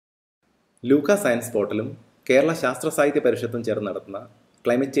LUCA science പോർട്ടലും Kerala ശാസ്ത്ര സാഹിത്യ പരിഷത്തും ചേർന്ന് നടത്തുന്ന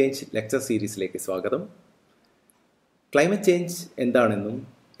ക്ലൈമറ്റ് ചേഞ്ച് ലെക്ചർ സീരീസിലേക്ക് സ്വാഗതം. ക്ലൈമറ്റ് ചേഞ്ച് എന്താണെന്നും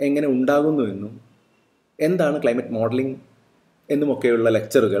എങ്ങനെ ഉണ്ടാകുന്നുവെന്നും എന്താണ് ക്ലൈമറ്റ് മോഡലിംഗ് എന്നുമൊക്കെയുള്ള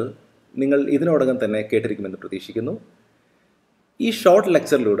ലെക്ചറുകൾ നിങ്ങൾ ഇതിനോടകം തന്നെ കേട്ടിരിക്കുമെന്ന് പ്രതീക്ഷിക്കുന്നു. ഈ ഷോർട്ട്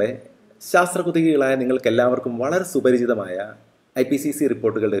ലെക്ചറിലൂടെ ശാസ്ത്രകുതുകികളായ നിങ്ങൾക്കെല്ലാവർക്കും വളരെ സുപരിചിതമായ IPCC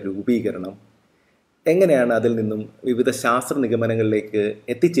റിപ്പോർട്ടുകളുടെ രൂപീകരണം, എങ്ങനെയാണ് അതിൽ നിന്നും വിവിധ ശാസ്ത്ര നിഗമനങ്ങളിലേക്ക്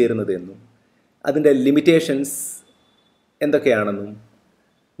എത്തിച്ചേരുന്നത് എന്നും അതിൻ്റെ ലിമിറ്റേഷൻസ് എന്തൊക്കെയാണെന്നും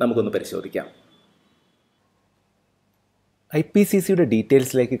നമുക്കൊന്ന് പരിശോധിക്കാം. IPCCയുടെ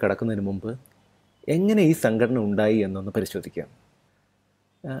ഡീറ്റെയിൽസിലേക്ക് കടക്കുന്നതിന് മുമ്പ് എങ്ങനെ ഈ സംഘടന ഉണ്ടായി എന്നൊന്ന് പരിശോധിക്കാം.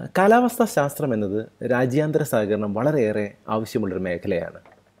 കാലാവസ്ഥാ ശാസ്ത്രം എന്നത് രാജ്യാന്തര സഹകരണം വളരെയേറെ ആവശ്യമുള്ളൊരു മേഖലയാണ്.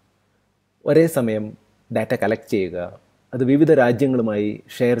 ഒരേ സമയം ഡാറ്റ കളക്ട് ചെയ്യുക, അത് വിവിധ രാജ്യങ്ങളുമായി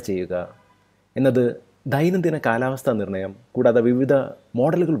ഷെയർ ചെയ്യുക എന്നത് ദൈനംദിന കാലാവസ്ഥാ നിർണ്ണയം കൂടാതെ വിവിധ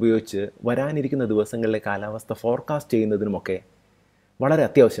മോഡലുകൾ ഉപയോഗിച്ച് വരാനിരിക്കുന്ന ദിവസങ്ങളിലെ കാലാവസ്ഥ ഫോർകാസ്റ്റ് ചെയ്യുന്നതിനുമൊക്കെ വളരെ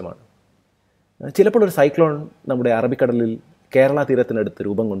അത്യാവശ്യമാണ്. ചിലപ്പോൾ ഒരു സൈക്ലോൺ നമ്മുടെ അറബിക്കടലിൽ കേരള തീരത്തിനടുത്ത്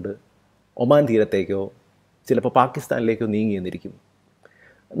രൂപം കൊണ്ട് ഒമാൻ തീരത്തേക്കോ ചിലപ്പോൾ പാകിസ്ഥാനിലേക്കോ നീങ്ങിയെന്നിരിക്കും.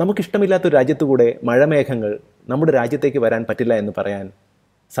 നമുക്കിഷ്ടമില്ലാത്തൊരു രാജ്യത്തുകൂടെ മഴമേഘങ്ങൾ നമ്മുടെ രാജ്യത്തേക്ക് വരാൻ പറ്റില്ല എന്ന് പറയാൻ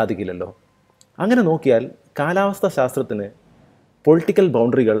സാധിക്കില്ലല്ലോ. അങ്ങനെ നോക്കിയാൽ കാലാവസ്ഥാ ശാസ്ത്രത്തിന് പൊളിറ്റിക്കൽ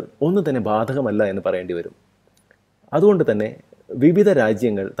ബൗണ്ടറികൾ ഒന്നും തന്നെ ബാധകമല്ല എന്ന് പറയേണ്ടി വരും. അതുകൊണ്ട് തന്നെ വിവിധ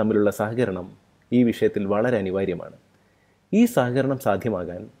രാജ്യങ്ങൾ തമ്മിലുള്ള സഹകരണം ഈ വിഷയത്തിൽ വളരെ അനിവാര്യമാണ്. ഈ സഹകരണം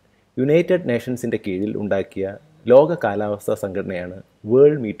സാധ്യമാകാൻ യുണൈറ്റഡ് നേഷൻസിൻ്റെ കീഴിൽ ഉണ്ടാക്കിയ ലോക കാലാവസ്ഥാ സംഘടനയാണ്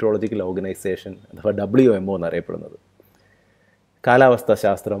വേൾഡ് മീറ്ററോളജിക്കൽ ഓർഗനൈസേഷൻ അഥവാ WMO എന്നറിയപ്പെടുന്നത്. കാലാവസ്ഥാ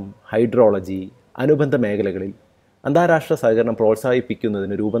ശാസ്ത്രം, ഹൈഡ്രോളജി, അനുബന്ധ മേഖലകളിൽ അന്താരാഷ്ട്ര സഹകരണം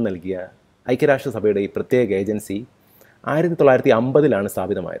പ്രോത്സാഹിപ്പിക്കുന്നതിന് രൂപം നൽകിയ ഐക്യരാഷ്ട്രസഭയുടെ ഈ പ്രത്യേക ഏജൻസി 1950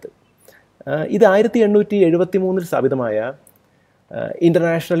 സ്ഥാപിതമായത്. ഇത് 1873 സ്ഥാപിതമായ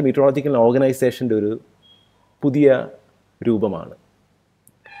ഇൻ്റർനാഷണൽ മീറ്ററോളജിക്കൽ ഓർഗനൈസേഷൻ്റെ ഒരു പുതിയ രൂപമാണ്.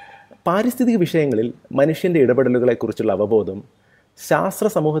 പാരിസ്ഥിതിക വിഷയങ്ങളിൽ മനുഷ്യൻ്റെ ഇടപെടലുകളെക്കുറിച്ചുള്ള അവബോധം ശാസ്ത്ര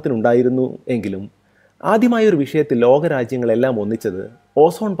സമൂഹത്തിനുണ്ടായിരുന്നു എങ്കിലും ആദ്യമായൊരു വിഷയത്തിൽ ലോകരാജ്യങ്ങളെല്ലാം ഒന്നിച്ചത്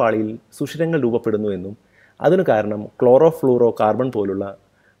ഓസോൺ പാളിയിൽ സുഷിരങ്ങൾ രൂപപ്പെടുന്നു എന്നും അതിനു കാരണം ക്ലോറോ ഫ്ലൂറോ കാർബൺ പോലുള്ള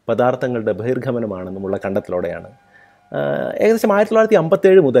പദാർത്ഥങ്ങളുടെ ബഹിർഗമനമാണെന്നുമുള്ള കണ്ടെത്തലോടെയാണ്. ഏകദേശം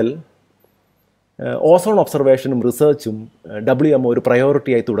 1957 മുതൽ ഓസോൺ ഒബ്സർവേഷനും റിസർച്ചും WMO ഒരു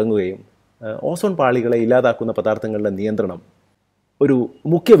പ്രയോറിറ്റിയായി തുടങ്ങുകയും ഓസോൺ പാളികളെ ഇല്ലാതാക്കുന്ന പദാർത്ഥങ്ങളുടെ നിയന്ത്രണം ഒരു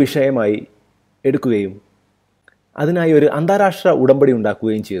മുഖ്യ വിഷയമായി എടുക്കുകയും അതിനായി ഒരു അന്താരാഷ്ട്ര ഉടമ്പടി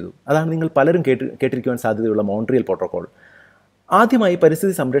ഉണ്ടാക്കുകയും ചെയ്തു. അതാണ് നിങ്ങൾ പലരും കേട്ടിരിക്കുവാൻ സാധ്യതയുള്ള മോൺട്രിയൽ പ്രോട്ടോക്കോൾ. ആദ്യമായി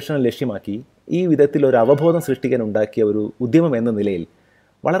പരിസ്ഥിതി സംരക്ഷണം ലക്ഷ്യമാക്കി ഈ വിധത്തിൽ ഒരു അവബോധം സൃഷ്ടിക്കാൻ ഉണ്ടാക്കിയ ഒരു ഉദ്യമം എന്ന നിലയിൽ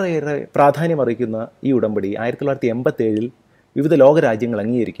വളരെയേറെ പ്രാധാന്യമറിയിക്കുന്ന ഈ ഉടമ്പടി 1987 വിവിധ ലോകരാജ്യങ്ങൾ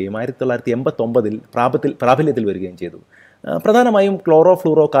അംഗീകരിക്കുകയും 1989 പ്രാബല്യത്തിൽ വരികയും ചെയ്തു. പ്രധാനമായും ക്ലോറോ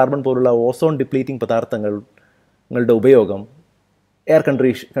ഫ്ലൂറോ കാർബൺ പോലുള്ള ഓസോൺ ഡിപ്ലീറ്റിംഗ് പദാർത്ഥങ്ങളുടെ ഉപയോഗം എയർ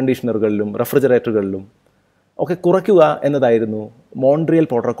കണ്ടീഷണറുകളിലും റെഫ്രിജറേറ്ററുകളിലും ഒക്കെ കുറയ്ക്കുക എന്നതായിരുന്നു മോൺട്രിയൽ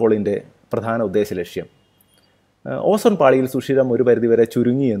പ്രോട്ടോക്കോളിൻ്റെ പ്രധാന ഉദ്ദേശ ലക്ഷ്യം. ഓസോൺ പാളിയിൽ സുഷിരം ഒരു പരിധിവരെ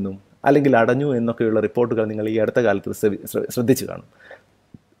ചുരുങ്ങിയെന്നും അല്ലെങ്കിൽ അടഞ്ഞു എന്നൊക്കെയുള്ള റിപ്പോർട്ടുകൾ നിങ്ങൾ ഈ അടുത്ത കാലത്ത് ശ്രദ്ധിച്ചു കാണും.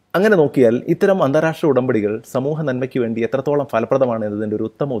 അങ്ങനെ നോക്കിയാൽ ഇത്തരം അന്താരാഷ്ട്ര ഉടമ്പടികൾ സമൂഹ നന്മയ്ക്ക് വേണ്ടി എത്രത്തോളം ഫലപ്രദമാണ് എന്നതിൻ്റെ ഒരു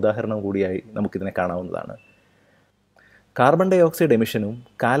ഉത്തമ ഉദാഹരണം കൂടിയായി നമുക്കിതിനെ കാണാവുന്നതാണ്. കാർബൺ ഡൈ ഓക്സൈഡ് എമിഷനും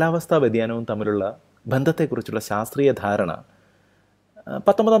കാലാവസ്ഥാ വ്യതിയാനവും തമ്മിലുള്ള ബന്ധത്തെക്കുറിച്ചുള്ള ശാസ്ത്രീയ ധാരണ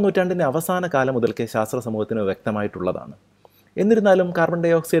 19ാം നൂറ്റാണ്ടിൻ്റെ അവസാന കാലം മുതൽക്കേ ശാസ്ത്ര സമൂഹത്തിന് വ്യക്തമായിട്ടുള്ളതാണ്. എന്നിരുന്നാലും കാർബൺ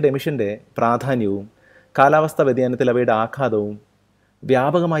ഡൈ ഓക്സൈഡ് എമിഷൻ്റെ പ്രാധാന്യവും കാലാവസ്ഥാ വ്യതിയാനത്തിൽ അവയുടെ ആഘാതവും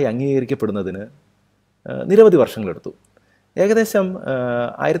വ്യാപകമായി അംഗീകരിക്കപ്പെടുന്നതിന് നിരവധി വർഷങ്ങളെടുത്തു. ഏകദേശം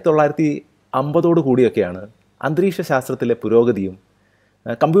 1950 കൂടിയൊക്കെയാണ് അന്തരീക്ഷ ശാസ്ത്രത്തിലെ പുരോഗതിയും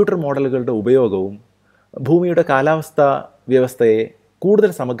കമ്പ്യൂട്ടർ മോഡലുകളുടെ ഉപയോഗവും ഭൂമിയുടെ കാലാവസ്ഥാ വ്യവസ്ഥയെ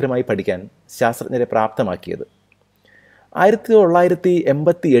കൂടുതൽ സമഗ്രമായി പഠിക്കാൻ ശാസ്ത്രജ്ഞരെ പ്രാപ്തമാക്കിയത്.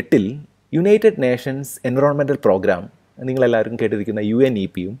 1988 യുണൈറ്റഡ് നേഷൻസ് എൻവറോൺമെൻറ്റൽ പ്രോഗ്രാം, നിങ്ങളെല്ലാവരും കേട്ടിരിക്കുന്ന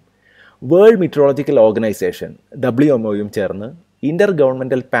UNEPയും വേൾഡ് മീറ്ററോളജിക്കൽ ഓർഗനൈസേഷൻ WMOയും ചേർന്ന് ഇൻ്റർ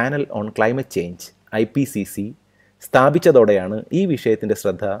governmental panel on climate change IPCC സ്ഥാപിച്ചതോടെയാണ് ഈ വിഷയത്തിൻ്റെ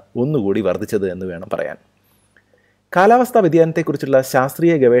ശ്രദ്ധ ഒന്നുകൂടി വർദ്ധിച്ചത് എന്ന് വേണം പറയാൻ. കാലാവസ്ഥാ വ്യതിയാനത്തെക്കുറിച്ചുള്ള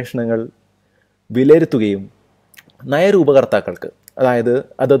ശാസ്ത്രീയ ഗവേഷണങ്ങൾ വിലയിരുത്തുകയും നയരൂപകർത്താക്കൾക്ക്, അതായത്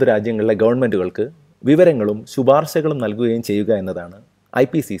അതത് രാജ്യങ്ങളിലെ ഗവൺമെൻറ്റുകൾക്ക് വിവരങ്ങളും ശുപാർശകളും നൽകുകയും ചെയ്യുക എന്നതാണ്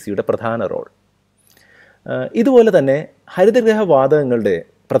IPCCയുടെ പ്രധാന റോൾ. ഇതുപോലെ തന്നെ ഹരിതഗ്രഹ വാതകങ്ങളുടെ,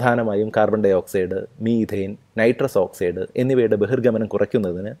 പ്രധാനമായും carbon dye oxide, methane, nitrous oxide എന്നിവയുടെ ബഹിർഗമനം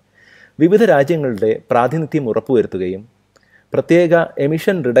കുറയ്ക്കുന്നതിന് വിവിധ രാജ്യങ്ങളുടെ പ്രാതിനിധ്യം ഉറപ്പുവരുത്തുകയും പ്രത്യേക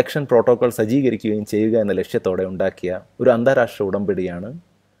എമിഷൻ റിഡക്ഷൻ പ്രോട്ടോക്കോൾ സജ്ജീകരിക്കുകയും ചെയ്യുക എന്ന ലക്ഷ്യത്തോടെ ഉണ്ടാക്കിയ ഒരു അന്താരാഷ്ട്ര ഉടമ്പടിയാണ്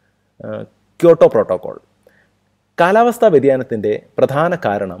ക്യോട്ടോ പ്രോട്ടോക്കോൾ. കാലാവസ്ഥാ വ്യതിയാനത്തിൻ്റെ പ്രധാന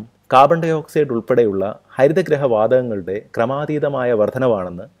കാരണം കാർബൺ ഡൈ ഓക്സൈഡ് ഉൾപ്പെടെയുള്ള ഹരിതഗ്രഹ വാതകങ്ങളുടെ ക്രമാതീതമായ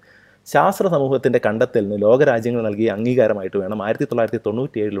വർധനവാണെന്ന് ശാസ്ത്ര സമൂഹത്തിൻ്റെ കണ്ടെത്തലിന് ലോകരാജ്യങ്ങൾ നൽകിയ അംഗീകാരമായിട്ട് വേണം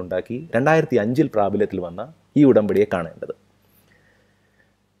 1997 ഉണ്ടാക്കി 2005 പ്രാബല്യത്തിൽ വന്ന ഈ ഉടമ്പടിയെ കാണേണ്ടത്.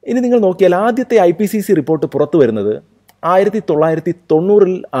 ഇനി നിങ്ങൾ നോക്കിയാൽ ആദ്യത്തെ IPCC റിപ്പോർട്ട് പുറത്തു വരുന്നത്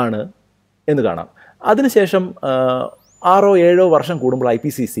 1990 ആണ് എന്ന് കാണാം. അതിനുശേഷം 6-7 വർഷം കൂടുമ്പോൾ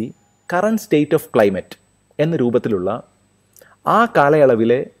IPCC current state of climate എന്ന രൂപത്തിലുള്ള ആ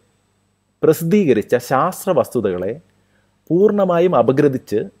കാലയളവിലെ പ്രസിദ്ധീകരിച്ച ശാസ്ത്ര വസ്തുതകളെ പൂർണ്ണമായും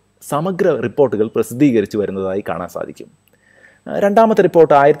അപഗ്രഥിച്ച് സമഗ്ര റിപ്പോർട്ടുകൾ പ്രസിദ്ധീകരിച്ചു വരുന്നതായി കാണാൻ സാധിക്കും. രണ്ടാമത്തെ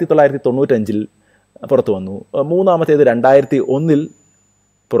റിപ്പോർട്ട് 1995 പുറത്തു വന്നു. മൂന്നാമത്തേത് 2001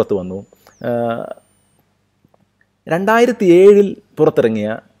 പുറത്തു വന്നു. 2007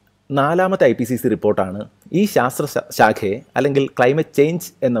 പുറത്തിറങ്ങിയ നാലാമത്തെ IPCC റിപ്പോർട്ടാണ് ഈ ശാസ്ത്ര ശാഖയെ അല്ലെങ്കിൽ ക്ലൈമറ്റ് ചേഞ്ച്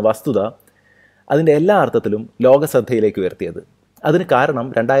എന്ന വസ്തുത അതിൻ്റെ എല്ലാ അർത്ഥത്തിലും ലോകശ്രദ്ധയിലേക്ക് ഉയർത്തിയത്. അതിന് കാരണം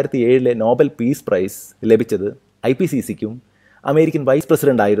 2007 നോബൽ പീസ് പ്രൈസ് ലഭിച്ചത് IPCCക്കും അമേരിക്കൻ വൈസ്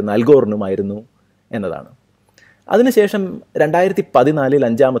പ്രസിഡന്റ് ആയിരുന്ന അൽഗോറിനുമായിരുന്നു എന്നതാണ്. അതിനുശേഷം 2014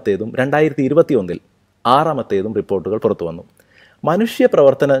 അഞ്ചാമത്തേതും 2021 ആറാമത്തേതും റിപ്പോർട്ടുകൾ പുറത്തു വന്നു. മനുഷ്യ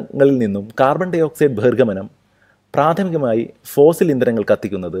പ്രവർത്തനങ്ങളിൽ നിന്നും കാർബൺ ഡൈ ഓക്സൈഡ് ബഹിർഗമനം പ്രാഥമികമായി ഫോസിൽ ഇന്ധനങ്ങൾ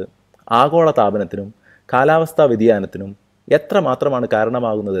കത്തിക്കുന്നത് ആഗോള താപനത്തിനും കാലാവസ്ഥാ വ്യതിയാനത്തിനും എത്രമാത്രമാണ്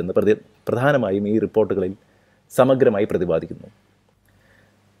കാരണമാകുന്നതെന്ന് പ്രധാനമായും ഈ റിപ്പോർട്ടുകളിൽ സമഗ്രമായി പ്രതിപാദിക്കുന്നു.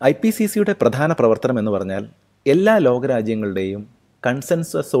 IPCCയുടെ പ്രധാന പ്രവർത്തനം എന്ന് പറഞ്ഞാൽ എല്ലാ ലോകരാജ്യങ്ങളുടെയും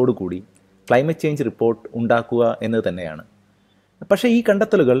കൺസെൻസസോടുകൂടി ക്ലൈമറ്റ് ചേഞ്ച് റിപ്പോർട്ട് ഉണ്ടാക്കുക എന്നത് തന്നെയാണ്. പക്ഷേ ഈ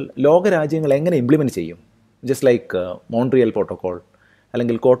കണ്ടെത്തലുകൾ ലോകരാജ്യങ്ങൾ എങ്ങനെ ഇംപ്ലിമെൻറ്റ് ചെയ്യും? ജസ്റ്റ് ലൈക്ക് മോൺട്രിയൽ പ്രോട്ടോക്കോൾ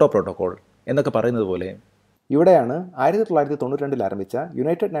അല്ലെങ്കിൽ കോട്ടോ പ്രോട്ടോക്കോൾ എന്നൊക്കെ പറയുന്നത് പോലെ ഇവിടെയാണ് 1992 ആരംഭിച്ച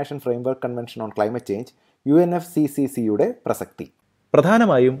United nation framework convention on climate change UNFCCCയുടെ പ്രസക്തി.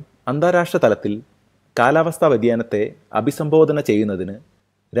 പ്രധാനമായും അന്താരാഷ്ട്ര തലത്തിൽ കാലാവസ്ഥാ വ്യതിയാനത്തെ അഭിസംബോധന ചെയ്യുന്നതിന്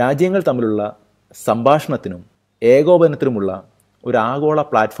രാജ്യങ്ങൾ തമ്മിലുള്ള സംഭാഷണത്തിനും ഏകോപനത്തിനുമുള്ള ഒരു ആഗോള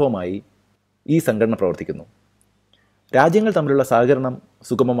പ്ലാറ്റ്ഫോമായി ഈ സംഘടന പ്രവർത്തിക്കുന്നു. രാജ്യങ്ങൾ തമ്മിലുള്ള സഹകരണം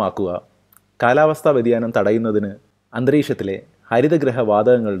സുഗമമാക്കുക, കാലാവസ്ഥാ വ്യതിയാനം തടയുന്നതിന് അന്തരീക്ഷത്തിലെ ഹരിതഗ്രഹ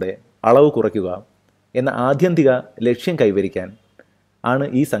വാതകങ്ങളുടെ അളവ് കുറയ്ക്കുക എന്ന ആത്യന്തിക ലക്ഷ്യം കൈവരിക്കാൻ ആണ്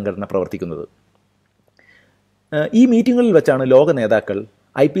ഈ സംഘടന പ്രവർത്തിക്കുന്നത്. ഈ മീറ്റിങ്ങുകളിൽ വെച്ചാണ് ലോക നേതാക്കൾ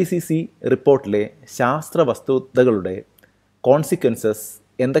IPCC റിപ്പോർട്ടിലെ ശാസ്ത്ര വസ്തുതകളുടെ കോൺസിക്വൻസസ്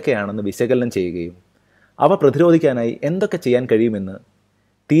എന്തൊക്കെയാണെന്ന് വിശകലനം ചെയ്യുകയും അവ പ്രതിരോധിക്കാനായി എന്തൊക്കെ ചെയ്യാൻ കഴിയുമെന്ന്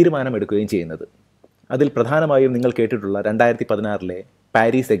തീരുമാനമെടുക്കുകയും ചെയ്യുന്നത്. അതിൽ പ്രധാനമായും നിങ്ങൾ കേട്ടിട്ടുള്ള 2016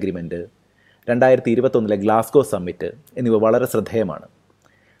 പാരീസ് എഗ്രിമെൻറ്റ്, 2021 ഗ്ലാസ്ഗോ സമ്മിറ്റ് എന്നിവ വളരെ ശ്രദ്ധേയമാണ്.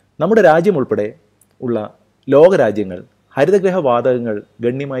 നമ്മുടെ രാജ്യം ഉൾപ്പെടെ ഉള്ള ലോകരാജ്യങ്ങൾ ഹരിതഗ്രഹ വാതകങ്ങൾ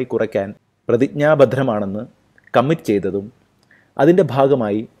ഗണ്യമായി കുറയ്ക്കാൻ പ്രതിജ്ഞാബദ്ധമാണെന്ന് കമ്മിറ്റ് ചെയ്തതും അതിൻ്റെ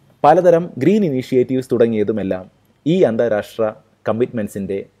ഭാഗമായി പലതരം ഗ്രീൻ ഇനീഷ്യേറ്റീവ്സ് തുടങ്ങിയതുമെല്ലാം ഈ അന്താരാഷ്ട്ര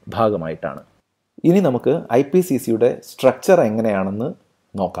കമ്മിറ്റ്മെൻറ്റ്സിൻ്റെ ഭാഗമായിട്ടാണ്. ഇനി നമുക്ക് IPCCയുടെ സ്ട്രക്ചർ എങ്ങനെയാണെന്ന്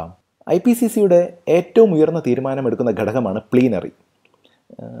നോക്കാം. IPCCയുടെ ഏറ്റവും ഉയർന്ന തീരുമാനമെടുക്കുന്ന ഘടകമാണ് പ്ലീനറി.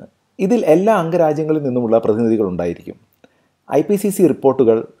 ഇതിൽ എല്ലാ അംഗരാജ്യങ്ങളിൽ നിന്നുമുള്ള പ്രതിനിധികൾ ഉണ്ടായിരിക്കും. IPCC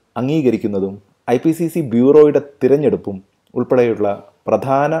റിപ്പോർട്ടുകൾ അംഗീകരിക്കുന്നതും IPCC ബ്യൂറോയുടെ തിരഞ്ഞെടുപ്പും ഉൾപ്പെടെയുള്ള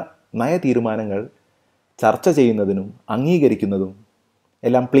പ്രധാന നയ തീരുമാനങ്ങൾ ചർച്ച ചെയ്യുന്നതിനും അംഗീകരിക്കുന്നതും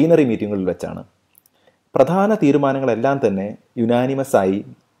എല്ലാം പ്ലീനറി മീറ്റിങ്ങുകളിൽ വെച്ചാണ്. പ്രധാന തീരുമാനങ്ങളെല്ലാം തന്നെ യുനാനിമസായി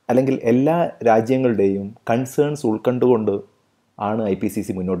അല്ലെങ്കിൽ എല്ലാ രാജ്യങ്ങളുടെയും കൺസേൺസ് ഉൾക്കൊണ്ടുകൊണ്ട് ആണ് IPCC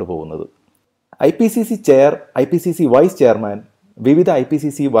മുന്നോട്ട് പോകുന്നത്. IPCC chair, IPCC vice chairman, വിവിധ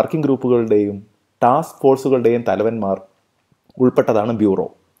IPCC വർക്കിംഗ് ഗ്രൂപ്പുകളുടെയും ടാസ്ക് ഫോഴ്സുകളുടെയും തലവന്മാർ ഉൾപ്പെട്ടതാണ് ബ്യൂറോ.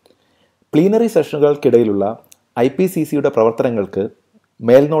 പ്ലീനറി സെഷനുകൾക്കിടയിലുള്ള IPCCയുടെ പ്രവർത്തനങ്ങൾക്ക്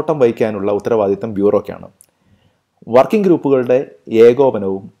മേൽനോട്ടം വഹിക്കാനുള്ള ഉത്തരവാദിത്തം ബ്യൂറോയ്ക്കാണ്. വർക്കിംഗ് ഗ്രൂപ്പുകളുടെ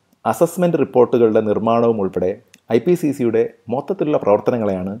ഏകോപനവും അസസ്മെൻറ്റ് റിപ്പോർട്ടുകളുടെ നിർമ്മാണവും ഉൾപ്പെടെ IPCCയുടെ മൊത്തത്തിലുള്ള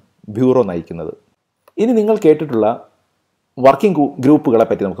പ്രവർത്തനങ്ങളെയാണ് ബ്യൂറോ നയിക്കുന്നത്. ഇനി നിങ്ങൾ കേട്ടിട്ടുള്ള വർക്കിംഗ് ഗ്രൂപ്പുകളെ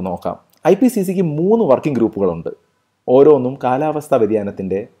പറ്റി നമുക്ക് നോക്കാം. IPCCക്ക് 3 വർക്കിംഗ് ഗ്രൂപ്പുകളുണ്ട്. ഓരോന്നും കാലാവസ്ഥാ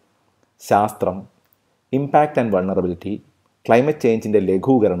വ്യതിയാനത്തിൻ്റെ ശാസ്ത്രം, ഇമ്പാക്റ്റ് ആൻഡ് വൾണറബിലിറ്റി, ക്ലൈമറ്റ് ചേഞ്ചിൻ്റെ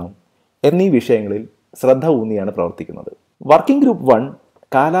ലഘൂകരണം എന്നീ വിഷയങ്ങളിൽ ശ്രദ്ധ ഊന്നിയാണ് പ്രവർത്തിക്കുന്നത്. വർക്കിംഗ് ഗ്രൂപ്പ് 1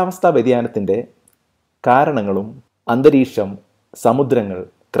 കാലാവസ്ഥാ വ്യതിയാനത്തിൻ്റെ കാരണങ്ങളും അന്തരീക്ഷം, സമുദ്രങ്ങൾ,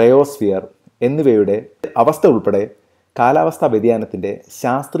 ക്രയോസ്ഫിയർ എന്നിവയുടെ അവസ്ഥ ഉൾപ്പെടെ കാലാവസ്ഥാ വ്യതിയാനത്തിൻ്റെ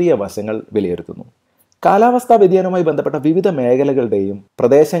ശാസ്ത്രീയ വശങ്ങൾ വിലയിരുത്തുന്നു. കാലാവസ്ഥാ വ്യതിയാനവുമായി ബന്ധപ്പെട്ട വിവിധ മേഖലകളുടെയും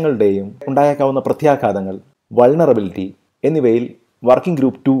പ്രദേശങ്ങളുടെയും ഉണ്ടായേക്കാവുന്ന പ്രത്യാഘാതങ്ങൾ, വൾണറബിലിറ്റി എന്നിവയിൽ വർക്കിംഗ്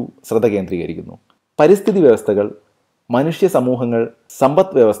ഗ്രൂപ്പ് 2 ശ്രദ്ധ കേന്ദ്രീകരിക്കുന്നു. പരിസ്ഥിതി വ്യവസ്ഥകൾ, മനുഷ്യ സമൂഹങ്ങൾ,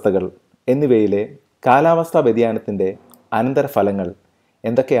 സമ്പദ് വ്യവസ്ഥകൾ എന്നിവയിലെ കാലാവസ്ഥാ വ്യതിയാനത്തിൻ്റെ അനന്തരഫലങ്ങൾ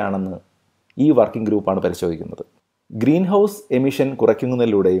എന്തൊക്കെയാണെന്ന് ഈ വർക്കിംഗ് ഗ്രൂപ്പാണ് പരിശോധിക്കുന്നത്. ഗ്രീൻ ഹൗസ് എമിഷൻ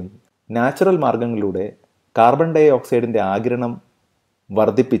കുറയ്ക്കുന്നതിലൂടെയും നാച്ചുറൽ മാർഗങ്ങളിലൂടെ കാർബൺ ഡൈ ഓക്സൈഡിൻ്റെ ആഗിരണം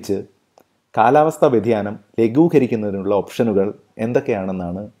വർദ്ധിപ്പിച്ച് കാലാവസ്ഥാ വ്യതിയാനം ലഘൂകരിക്കുന്നതിനുള്ള ഓപ്ഷനുകൾ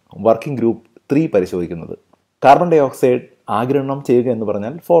എന്തൊക്കെയാണെന്നാണ് വർക്കിംഗ് ഗ്രൂപ്പ് 3 പരിശോധിക്കുന്നത്. കാർബൺ ഡൈ ഓക്സൈഡ് ആഗിരണം ചെയ്യുക എന്ന്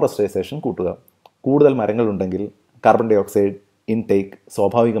പറഞ്ഞാൽ ഫോറസ്റ്റൈസേഷൻ കൂട്ടുക. കൂടുതൽ മരങ്ങളുണ്ടെങ്കിൽ കാർബൺ ഡൈ ഓക്സൈഡ് ഇൻടേക്ക്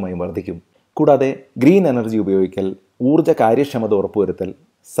സ്വാഭാവികമായും വർദ്ധിക്കും. കൂടാതെ ഗ്രീൻ എനർജി ഉപയോഗിക്കൽ, ഊർജ്ജ കാര്യക്ഷമത ഉറപ്പുവരുത്തൽ,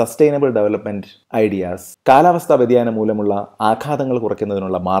 സസ്റ്റൈനബിൾ ഡെവലപ്മെൻറ്റ് ഐഡിയാസ്, കാലാവസ്ഥാ വ്യതിയാനം മൂലമുള്ള ആഘാതങ്ങൾ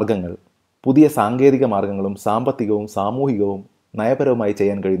കുറയ്ക്കുന്നതിനുള്ള മാർഗങ്ങൾ, പുതിയ സാങ്കേതിക മാർഗങ്ങളും സാമ്പത്തികവും സാമൂഹികവും നയപരവുമായി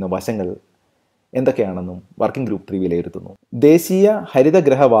ചെയ്യാൻ കഴിയുന്ന വശങ്ങൾ എന്തൊക്കെയാണെന്നും വർക്കിംഗ് ഗ്രൂപ്പ് 3 വിലയിരുത്തുന്നു. ദേശീയ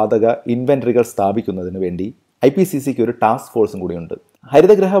ഹരിതഗ്രഹവാതക ഇൻവെൻറ്ററികൾ സ്ഥാപിക്കുന്നതിന് വേണ്ടി IPCCക്ക് ഒരു ടാസ്ക് ഫോഴ്സും കൂടിയുണ്ട്.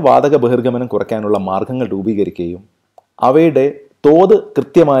 ഹരിതഗ്രഹവാതക ബഹിർഗമനം കുറയ്ക്കാനുള്ള മാർഗങ്ങൾ രൂപീകരിക്കുകയും അവയുടെ തോത്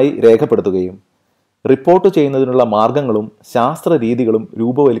കൃത്യമായി രേഖപ്പെടുത്തുകയും റിപ്പോർട്ട് ചെയ്യുന്നതിനുള്ള മാർഗങ്ങളും ശാസ്ത്ര രീതികളും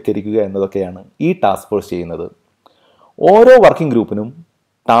രൂപവൽക്കരിക്കുക എന്നതൊക്കെയാണ് ഈ ടാസ്ക് ഫോഴ്സ് ചെയ്യുന്നത്. ഓരോ വർക്കിംഗ് ഗ്രൂപ്പിനും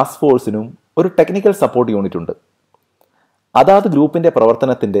ടാസ്ക് ഫോഴ്സിനും ഒരു ടെക്നിക്കൽ സപ്പോർട്ട് യൂണിറ്റ് ഉണ്ട്. അതാത് ഗ്രൂപ്പിൻ്റെ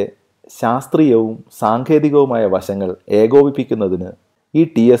പ്രവർത്തനത്തിൻ്റെ ശാസ്ത്രീയവും സാങ്കേതികവുമായ വശങ്ങൾ ഏകോപിപ്പിക്കുന്നതിന് ഈ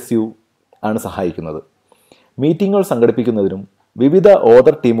TSU ആണ് സഹായിക്കുന്നത്. മീറ്റിങ്ങുകൾ സംഘടിപ്പിക്കുന്നതിനും വിവിധ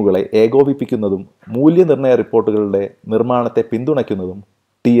ഓതർ ടീമുകളെ ഏകോപിപ്പിക്കുന്നതും മൂല്യനിർണ്ണയ റിപ്പോർട്ടുകളുടെ നിർമ്മാണത്തെ പിന്തുണയ്ക്കുന്നതും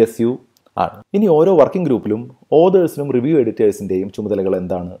TSU ആണ്. ഇനി ഓരോ വർക്കിംഗ് ഗ്രൂപ്പിലും ഓതേഴ്സിനും റിവ്യൂ എഡിറ്റേഴ്സിൻ്റെയും ചുമതലകൾ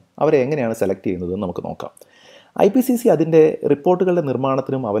എന്താണ്, അവരെ എങ്ങനെയാണ് സെലക്ട് ചെയ്യുന്നതെന്ന് നമുക്ക് നോക്കാം. IPCC അതിൻ്റെ റിപ്പോർട്ടുകളുടെ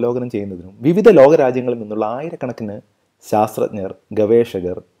നിർമ്മാണത്തിനും അവലോകനം ചെയ്യുന്നതിനും വിവിധ ലോകരാജ്യങ്ങളിൽ നിന്നുള്ള ആയിരക്കണക്കിന് ശാസ്ത്രജ്ഞർ,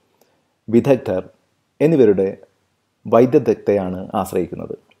 ഗവേഷകർ, വിദഗ്ധർ എന്നിവരുടെ വൈദഗ്ധ്യത്തെയാണ്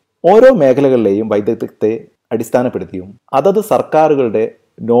ആശ്രയിക്കുന്നത്. ഓരോ മേഖലകളിലെയും വൈദഗ്ധ്യത്തെ അടിസ്ഥാനപ്പെടുത്തിയും അതത് സർക്കാരുകളുടെ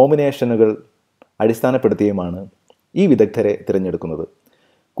നോമിനേഷനുകൾ അടിസ്ഥാനപ്പെടുത്തിയുമാണ് ഈ വിദഗ്ധരെ തിരഞ്ഞെടുക്കുന്നത്.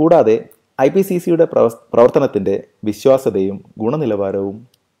 കൂടാതെ IPCCയുടെ പ്രവർത്തനത്തിൻ്റെ വിശ്വാസ്യതയും ഗുണനിലവാരവും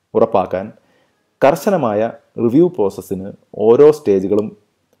ഉറപ്പാക്കാൻ കർശനമായ റിവ്യൂ പ്രോസസ്സിന് ഓരോ സ്റ്റേജുകളും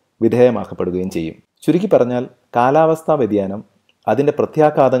വിധേയമാക്കപ്പെടുകയും ചെയ്യും. ചുരുക്കി പറഞ്ഞാൽ കാലാവസ്ഥാ വ്യതിയാനം, അതിൻ്റെ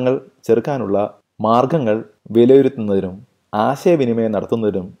പ്രത്യാഘാതങ്ങൾ ചെറുക്കാനുള്ള മാർഗങ്ങൾ വിലയിരുത്തുന്നതിനും ആശയവിനിമയം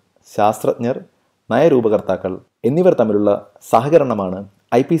നടത്തുന്നതിനും ശാസ്ത്രജ്ഞർ, നയരൂപകർത്താക്കൾ എന്നിവർ തമ്മിലുള്ള സഹകരണമാണ്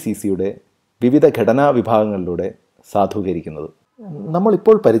IPCCയുടെ വിവിധ ഘടനാ വിഭാഗങ്ങളിലൂടെ സാധൂകരിക്കുന്നത്.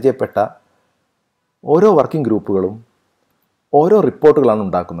 നമ്മളിപ്പോൾ പരിചയപ്പെട്ട ഓരോ വർക്കിംഗ് ഗ്രൂപ്പുകളും ഓരോ റിപ്പോർട്ടുകളാണ്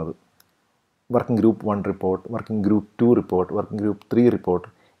ഉണ്ടാക്കുന്നത്. Working group 1 report, working group 2 report, working group 3 report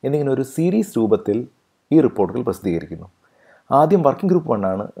എന്നിങ്ങനെ ഒരു സീരീസ് രൂപത്തിൽ ഈ റിപ്പോർട്ടുകൾ പ്രസിദ്ധീകരിക്കുന്നു. ആദ്യം വർക്കിംഗ് ഗ്രൂപ്പ് 1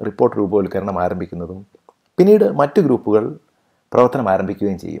 ആണ് റിപ്പോർട്ട് രൂപവൽക്കരണം ആരംഭിക്കുന്നതും പിന്നീട് മറ്റ് ഗ്രൂപ്പുകൾ പ്രവർത്തനം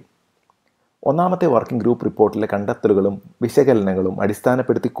ആരംഭിക്കുകയും ചെയ്യും. ഒന്നാമത്തെ വർക്കിംഗ് ഗ്രൂപ്പ് റിപ്പോർട്ടിലെ കണ്ടെത്തലുകളും വിശകലനങ്ങളും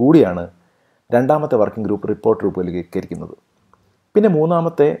അടിസ്ഥാനപ്പെടുത്തി കൂടിയാണ് രണ്ടാമത്തെ വർക്കിംഗ് ഗ്രൂപ്പ് റിപ്പോർട്ട് രൂപവൽക്കരിക്കുന്നത്. പിന്നെ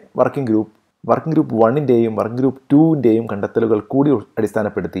മൂന്നാമത്തെ വർക്കിംഗ് ഗ്രൂപ്പ് 1ൻ്റെയും വർക്കിംഗ് ഗ്രൂപ്പ് 2ൻ്റെയും കണ്ടെത്തലുകൾ കൂടി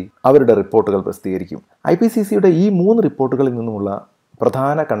അടിസ്ഥാനപ്പെടുത്തി അവരുടെ റിപ്പോർട്ടുകൾ പ്രസിദ്ധീകരിക്കും. IPCCയുടെ ഈ 3 റിപ്പോർട്ടുകളിൽ നിന്നുമുള്ള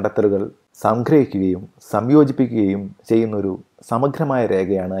പ്രധാന കണ്ടെത്തലുകൾ സംഗ്രഹിക്കുകയും സംയോജിപ്പിക്കുകയും ചെയ്യുന്നൊരു സമഗ്രമായ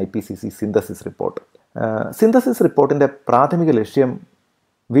രേഖയാണ് IPCC സിന്തസിസ് റിപ്പോർട്ട്. സിന്തസിസ് റിപ്പോർട്ടിൻ്റെ പ്രാഥമിക ലക്ഷ്യം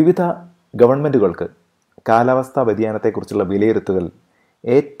വിവിധ ഗവൺമെൻറ്റുകൾക്ക് കാലാവസ്ഥാ വ്യതിയാനത്തെക്കുറിച്ചുള്ള വിലയിരുത്തലുകൾ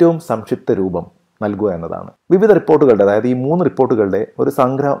ഏറ്റവും സംക്ഷിപ്ത രൂപം നൽകുക എന്നതാണ്. വിവിധ റിപ്പോർട്ടുകളുടെ, അതായത് ഈ 3 റിപ്പോർട്ടുകളുടെ ഒരു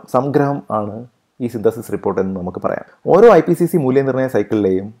സംഗ്രഹം ആണ് ഈ സിന്തസിസ് റിപ്പോർട്ട് എന്ന് നമുക്ക് പറയാം. ഓരോ IPCC മൂല്യനിർണ്ണയ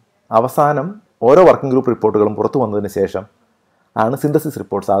സൈക്കിളിലെയും അവസാനം ഓരോ വർക്കിംഗ് ഗ്രൂപ്പ് റിപ്പോർട്ടുകളും പുറത്തു വന്നതിന് ശേഷം ആണ് സിന്തസിസ്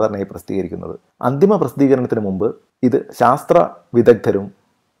റിപ്പോർട്ട് സാധാരണയായി പ്രസിദ്ധീകരിക്കുന്നത്. അന്തിമ പ്രസിദ്ധീകരണത്തിന് മുമ്പ് ഇത് ശാസ്ത്ര വിദഗ്ധരും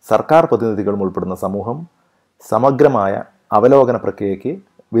സർക്കാർ പ്രതിനിധികളും ഉൾപ്പെടുന്ന സമൂഹം സമഗ്രമായ അവലോകന പ്രക്രിയയ്ക്ക്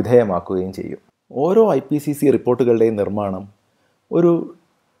വിധേയമാക്കുകയും ചെയ്യും. ഓരോ IPCC റിപ്പോർട്ടുകളുടെയും നിർമ്മാണം ഒരു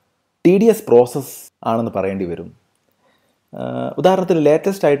tedious പ്രോസസ്സ് ആണെന്ന് പറയേണ്ടി വരും. ഉദാഹരണത്തിന്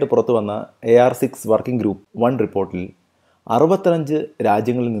ലേറ്റസ്റ്റ് ആയിട്ട് പുറത്തു വന്ന AR6 വർക്കിംഗ് ഗ്രൂപ്പ് 1 റിപ്പോർട്ടിൽ 65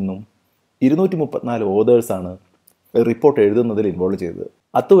 രാജ്യങ്ങളിൽ നിന്നും 234 ഓതേഴ്സാണ് റിപ്പോർട്ട് എഴുതുന്നതിൽ ഇൻവോൾവ് ചെയ്തത്.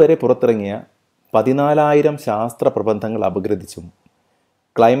 അതുവരെ പുറത്തിറങ്ങിയ 14,000 ശാസ്ത്ര പ്രബന്ധങ്ങൾ അപഗ്രഥിച്ചും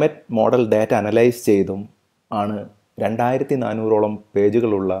ക്ലൈമറ്റ് മോഡൽ ഡാറ്റ അനലൈസ് ചെയ്തും ആണ് 2400ഓളം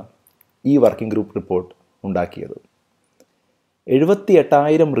പേജുകളുള്ള ഈ വർക്കിംഗ് ഗ്രൂപ്പ് റിപ്പോർട്ട് ഉണ്ടാക്കിയത്.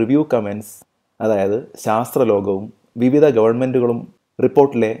 78,000 റിവ്യൂ കമൻറ്റ്സ്, അതായത് ശാസ്ത്രലോകവും വിവിധ ഗവൺമെൻറ്റുകളും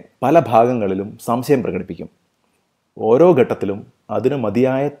റിപ്പോർട്ടിലെ പല ഭാഗങ്ങളിലും സംശയം പ്രകടിപ്പിക്കും. ഓരോ ഘട്ടത്തിലും അതിന്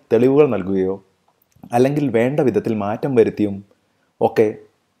മതിയായ തെളിവുകൾ നൽകുകയോ അല്ലെങ്കിൽ വേണ്ട വിധത്തിൽ മാറ്റം വരുത്തിയും ഒക്കെ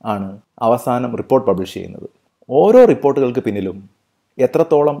ആണ് അവസാനം റിപ്പോർട്ട് പബ്ലിഷ് ചെയ്യുന്നത്. ഓരോ റിപ്പോർട്ടുകൾക്ക് പിന്നിലും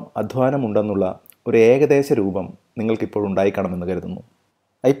എത്രത്തോളം അധ്വാനമുണ്ടെന്നുള്ള ഒരു ഏകദേശ രൂപം നിങ്ങൾക്കിപ്പോൾ ഉണ്ടായിക്കാണുമെന്ന് കരുതുന്നു.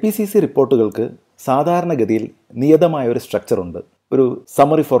 IPCC റിപ്പോർട്ടുകൾക്ക് സാധാരണഗതിയിൽ നിയതമായ ഒരു സ്ട്രക്ചറുണ്ട്. ഒരു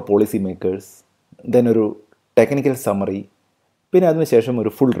summary four policy makers, then ഒരു ടെക്നിക്കൽ സമ്മറി, പിന്നെ അതിനുശേഷം ഒരു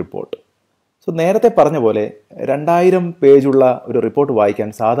ഫുൾ റിപ്പോർട്ട്. നേരത്തെ പറഞ്ഞ പോലെ 2000 പേജുള്ള ഒരു റിപ്പോർട്ട് വായിക്കാൻ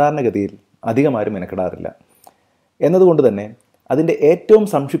സാധാരണഗതിയിൽ അധികം ആരും മെനക്കെടാറില്ല. എന്നതുകൊണ്ട് തന്നെ അതിൻ്റെ ഏറ്റവും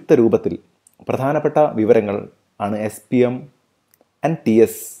സംക്ഷിപ്ത രൂപത്തിൽ പ്രധാനപ്പെട്ട വിവരങ്ങൾ ആണ് SPM, ആൻഡ്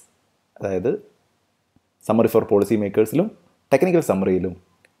TS, അതായത് സമ്മറി ഫോർ പോളിസി മേക്കേഴ്സിലും ടെക്നിക്കൽ സമ്മറിയിലും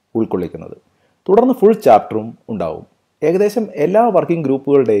ഉൾക്കൊള്ളിക്കുന്നത്. തുടർന്ന് ഫുൾ ചാപ്റ്ററും ഉണ്ടാവും. ഏകദേശം എല്ലാ വർക്കിംഗ്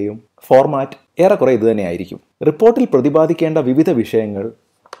ഗ്രൂപ്പുകളുടെയും ഫോർമാറ്റ് ഏറെക്കുറെ ഇത് തന്നെയായിരിക്കും. റിപ്പോർട്ടിൽ പ്രതിപാദിക്കേണ്ട വിവിധ വിഷയങ്ങൾ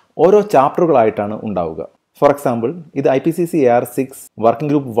ഓരോ ചാപ്റ്ററുകളായിട്ടാണ് ഉണ്ടാവുക. ഫോർ എക്സാമ്പിൾ, ഇത് IPCC AR6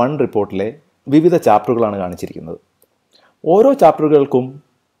 വർക്കിംഗ് ഗ്രൂപ്പ് 1 റിപ്പോർട്ടിലെ വിവിധ ചാപ്റ്ററുകളാണ് കാണിച്ചിരിക്കുന്നത്. ഓരോ ചാപ്റ്ററുകൾക്കും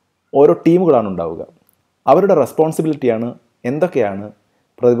ഓരോ ടീമുകളാണ് ഉണ്ടാവുക. അവരുടെ റെസ്പോൺസിബിലിറ്റിയാണ് എന്തൊക്കെയാണ്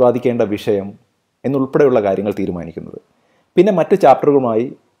പ്രതിപാദിക്കേണ്ട വിഷയം എന്നുൾപ്പെടെയുള്ള കാര്യങ്ങൾ തീരുമാനിക്കുന്നത്. പിന്നെ മറ്റ് ചാപ്റ്ററുകളുമായി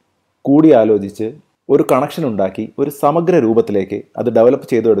കൂടിയാലോചിച്ച് ഒരു കണക്ഷൻ ഉണ്ടാക്കി ഒരു സമഗ്ര രൂപത്തിലേക്ക് അത് ഡെവലപ്പ്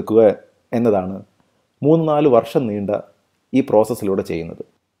ചെയ്തെടുക്കുക എന്നതാണ് 3-4 വർഷം നീണ്ട ഈ പ്രോസസ്സിലൂടെ ചെയ്യുന്നത്.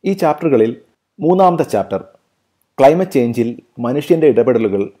 ഈ ചാപ്റ്ററുകളിൽ മൂന്നാമത്തെ ചാപ്റ്റർ ക്ലൈമറ്റ് ചേഞ്ചിൽ മനുഷ്യൻ്റെ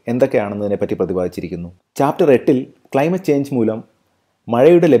ഇടപെടലുകൾ എന്തൊക്കെയാണെന്നതിനെപ്പറ്റി പ്രതിപാദിച്ചിരിക്കുന്നു. ചാപ്റ്റർ 8 ക്ലൈമറ്റ് ചേഞ്ച് മൂലം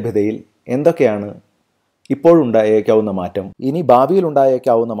മഴയുടെ ലഭ്യതയിൽ എന്തൊക്കെയാണ് ഇപ്പോഴുണ്ടായേക്കാവുന്ന മാറ്റം, ഇനി ഭാവിയിൽ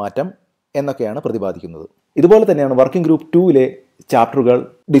ഉണ്ടായേക്കാവുന്ന മാറ്റം എന്നൊക്കെയാണ് പ്രതിപാദിക്കുന്നത്. ഇതുപോലെ തന്നെയാണ് വർക്കിംഗ് ഗ്രൂപ്പ് 2 ചാപ്റ്ററുകൾ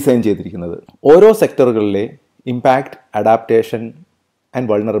ഡിസൈൻ ചെയ്തിരിക്കുന്നത്. ഓരോ സെക്ടറുകളിലെ ഇമ്പാക്റ്റ്, അഡാപ്റ്റേഷൻ ആൻഡ്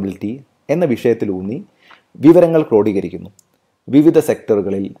വൾണറബിലിറ്റി എന്ന വിഷയത്തിലൂന്നി വിവരങ്ങൾ ക്രോഡീകരിക്കുന്നു. വിവിധ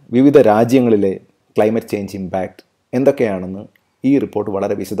സെക്ടറുകളിൽ വിവിധ രാജ്യങ്ങളിലെ ക്ലൈമറ്റ് ചേഞ്ച് ഇമ്പാക്റ്റ് എന്തൊക്കെയാണെന്ന് ഈ റിപ്പോർട്ട്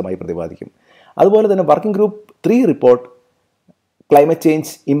വളരെ വിശദമായി പ്രതിപാദിക്കും. അതുപോലെ തന്നെ working group 3 report climate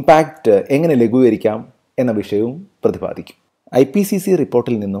change impact എങ്ങനെ ലഘൂകരിക്കാം എന്ന വിഷയവും പ്രതിപാദിക്കും. IPCC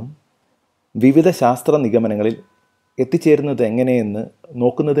റിപ്പോർട്ടിൽ നിന്നും വിവിധ ശാസ്ത്ര നിഗമനങ്ങളിൽ എത്തിച്ചേരുന്നത് എങ്ങനെയെന്ന്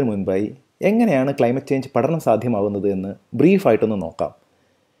നോക്കുന്നതിന് മുൻപായി എങ്ങനെയാണ് ക്ലൈമറ്റ് ചേഞ്ച് പഠനം സാധ്യമാകുന്നത് എന്ന് ബ്രീഫായിട്ടൊന്ന് നോക്കാം.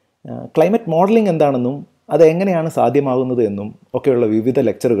 ക്ലൈമറ്റ് മോഡലിംഗ് എന്താണെന്നും അത് എങ്ങനെയാണ് സാധ്യമാകുന്നത് എന്നും ഒക്കെയുള്ള വിവിധ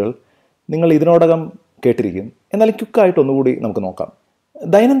ലെക്ചറുകൾ നിങ്ങൾ ഇതിനോടകം കേട്ടിരിക്കും. എന്നാലും ക്വിക്കായിട്ട് ഒന്നുകൂടി നമുക്ക് നോക്കാം.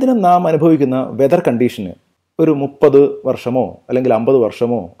 ദൈനംദിനം നാം അനുഭവിക്കുന്ന വെതർ കണ്ടീഷന് ഒരു 30 വർഷമോ അല്ലെങ്കിൽ 50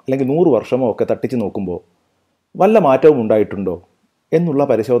 വർഷമോ അല്ലെങ്കിൽ 100 വർഷമോ ഒക്കെ തട്ടിച്ച് നോക്കുമ്പോൾ വല്ല മാറ്റവും ഉണ്ടായിട്ടുണ്ടോ എന്നുള്ള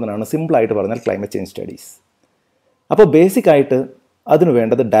പരിശോധനയാണ് സിമ്പിളായിട്ട് പറഞ്ഞാൽ ക്ലൈമറ്റ് ചേഞ്ച് സ്റ്റഡീസ്. അപ്പോൾ ബേസിക്കായിട്ട് അതിനു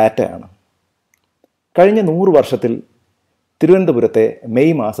വേണ്ടത് ഡാറ്റയാണ്. കഴിഞ്ഞ 100 വർഷത്തിൽ തിരുവനന്തപുരത്തെ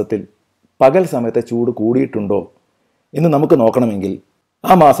മെയ് മാസത്തിൽ പകൽ സമയത്തെ ചൂട് കൂടിയിട്ടുണ്ടോ എന്ന് നമുക്ക് നോക്കണമെങ്കിൽ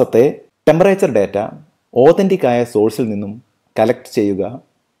ആ മാസത്തെ ടെമ്പറേച്ചർ ഡാറ്റ ഓതൻറ്റിക്കായ സോഴ്സിൽ നിന്നും കളക്ട് ചെയ്യുക,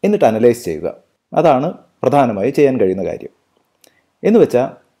 എന്നിട്ട് അനലൈസ് ചെയ്യുക. അതാണ് പ്രധാനമായി ചെയ്യാൻ കഴിയുന്ന കാര്യം. എന്ന് വെച്ചാൽ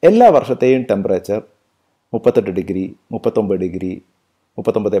എല്ലാ വർഷത്തെയും temperature 38 degree, 39 degree,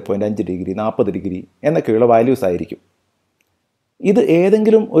 39.5 degree, 40 degree എന്നൊക്കെയുള്ള വാല്യൂസ് ആയിരിക്കും. ഇത്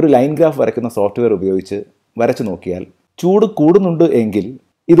ഏതെങ്കിലും ഒരു ലൈൻ ഗ്രാഫ് വരയ്ക്കുന്ന സോഫ്റ്റ്വെയർ ഉപയോഗിച്ച് വരച്ചു നോക്കിയാൽ ചൂട് കൂടുന്നുണ്ട് എങ്കിൽ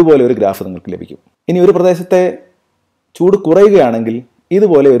ഇതുപോലെ ഒരു ഗ്രാഫ് നിങ്ങൾക്ക് ലഭിക്കും. ഇനി ഒരു പ്രദേശത്തെ ചൂട് കുറയുകയാണെങ്കിൽ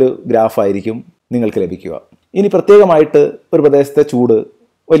ഇതുപോലെ ഒരു ഗ്രാഫായിരിക്കും നിങ്ങൾക്ക് ലഭിക്കുക. ഇനി പ്രത്യേകമായിട്ട് ഒരു പ്രദേശത്തെ ചൂട്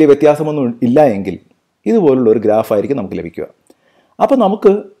വലിയ വ്യത്യാസമൊന്നും ഇല്ല എങ്കിൽ ഇതുപോലുള്ള ഒരു ഗ്രാഫായിരിക്കും നമുക്ക് ലഭിക്കുക. അപ്പോൾ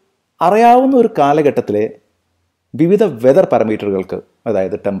നമുക്ക് അറിയാവുന്ന ഒരു കാലഘട്ടത്തിലെ വിവിധ വെതർ പാരാമീറ്ററുകൾക്ക്,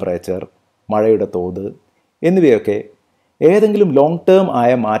 അതായത് ടെമ്പറേച്ചർ, മഴയുടെ തോത് എന്നിവയൊക്കെ ഏതെങ്കിലും ലോങ് ടേം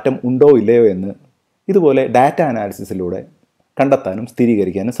ആയ മാറ്റം ഉണ്ടോ ഇല്ലയോ എന്ന് ഇതുപോലെ ഡാറ്റ അനാലിസിസിലൂടെ കണ്ടെത്താനും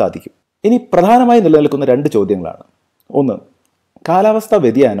സ്ഥിരീകരിക്കാനും സാധിക്കും. ഇനി പ്രധാനമായി നിലനിൽക്കുന്ന 2 ചോദ്യങ്ങളാണ്. ഒന്ന്, കാലാവസ്ഥാ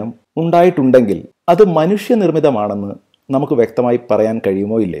വ്യതിയാനം ഉണ്ടായിട്ടുണ്ടെങ്കിൽ അത് മനുഷ്യനിർമ്മിതമാണെന്ന് നമുക്ക് വ്യക്തമായി പറയാൻ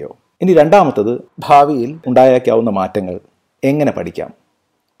കഴിയുമോ ഇല്ലയോ. ഇനി രണ്ടാമത്തത്, ഭാവിയിൽ ഉണ്ടായേക്കാവുന്ന മാറ്റങ്ങൾ എങ്ങനെ പഠിക്കാം.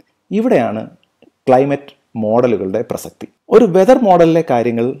 ഇവിടെയാണ് ക്ലൈമറ്റ് മോഡലുകളുടെ പ്രസക്തി. ഒരു വെതർ മോഡലിലെ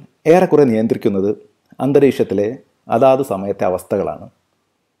കാര്യങ്ങൾ ഏറെക്കുറെ നിയന്ത്രിക്കുന്നത് അന്തരീക്ഷത്തിലെ അതാത് സമയത്തെ അവസ്ഥകളാണ്.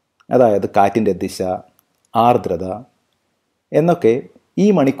 അതായത് കാറ്റിൻ്റെ ദിശ, ആർദ്രത എന്നൊക്കെ ഈ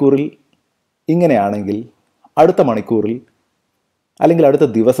മണിക്കൂറിൽ ഇങ്ങനെയാണെങ്കിൽ അടുത്ത മണിക്കൂറിൽ അല്ലെങ്കിൽ അടുത്ത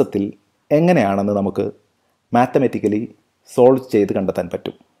ദിവസത്തിൽ എങ്ങനെയാണെന്ന് നമുക്ക് മാത്തമാറ്റിക്കലി സോൾവ് ചെയ്ത് കണ്ടെത്താൻ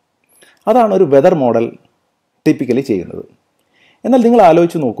പറ്റും. അതാണ് ഒരു വെതർ മോഡൽ ടിപ്പിക്കലി ചെയ്യുന്നത്. എന്നാൽ നിങ്ങൾ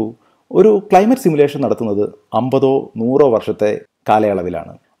ആലോചിച്ച് നോക്കൂ, ഒരു ക്ലൈമറ്റ് സിമുലേഷൻ നടത്തുന്നത് 50-100 വർഷത്തെ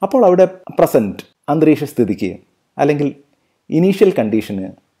കാലയളവിലാണ്. അപ്പോൾ അവിടെ പ്രസൻറ്റ് അന്തരീക്ഷ സ്ഥിതിക്ക് അല്ലെങ്കിൽ ഇനീഷ്യൽ കണ്ടീഷന്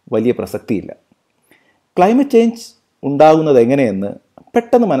വലിയ പ്രസക്തിയില്ല. ക്ലൈമറ്റ് ചേഞ്ച് ഉണ്ടാകുന്നത് എങ്ങനെയെന്ന്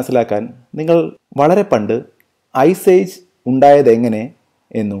പെട്ടെന്ന് മനസ്സിലാക്കാൻ നിങ്ങൾ വളരെ പണ്ട് ഐസ് ഏജ് ഉണ്ടായത് എങ്ങനെ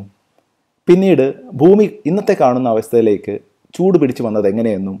എന്നും പിന്നീട് ഭൂമി ഇന്നത്തെ കാണുന്ന അവസ്ഥയിലേക്ക് ചൂട് പിടിച്ചു വന്നത്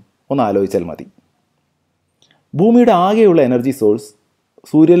എങ്ങനെയെന്നും ഒന്ന് ആലോചിച്ചാൽ മതി. ഭൂമിയുടെ ആകെയുള്ള എനർജി സോഴ്സ്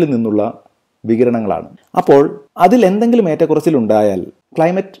സൂര്യനിൽ നിന്നുള്ള വികിരണങ്ങളാണ്. അപ്പോൾ അതിൽ എന്തെങ്കിലും ഏറ്റക്കുറച്ചിലുണ്ടായാൽ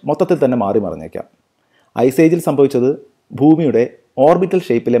ക്ലൈമറ്റ് മൊത്തത്തിൽ തന്നെ മാറി മറിഞ്ഞേക്കാം. ഐസ് ഏജിൽ സംഭവിച്ചത് ഭൂമിയുടെ ഓർബിറ്റൽ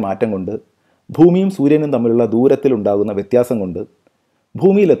ഷേപ്പിലെ മാറ്റം കൊണ്ട്, ഭൂമിയും സൂര്യനും തമ്മിലുള്ള ദൂരത്തിൽ ഉണ്ടാകുന്ന വ്യത്യാസം കൊണ്ട്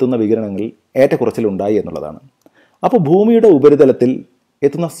ഭൂമിയിലെത്തുന്ന വികിരണങ്ങളിൽ ഏറ്റക്കുറച്ചിലുണ്ടായി എന്നുള്ളതാണ്. അപ്പോൾ ഭൂമിയുടെ ഉപരിതലത്തിൽ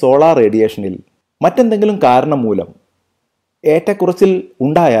എത്തുന്ന സോളാർ റേഡിയേഷനിൽ മറ്റെന്തെങ്കിലും കാരണം മൂലം ഏറ്റക്കുറച്ചിൽ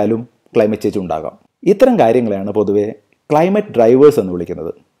ഉണ്ടായാലും ക്ലൈമറ്റ് ചേഞ്ച് ഉണ്ടാകാം. ഇത്തരം കാര്യങ്ങളെയാണ് പൊതുവെ ക്ലൈമറ്റ് ഡ്രൈവേഴ്സ് എന്ന്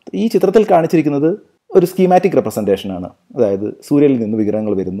വിളിക്കുന്നത്. ഈ ചിത്രത്തിൽ കാണിച്ചിരിക്കുന്നത് ഒരു സ്കീമാറ്റിക് റെപ്രസെൻറ്റേഷനാണ്. അതായത് സൂര്യനിൽ നിന്ന്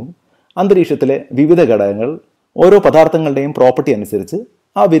വികിരണങ്ങൾ വരുന്നു, അന്തരീക്ഷത്തിലെ വിവിധ ഘടകങ്ങൾ ഓരോ പദാർത്ഥങ്ങളുടെയും പ്രോപ്പർട്ടി അനുസരിച്ച്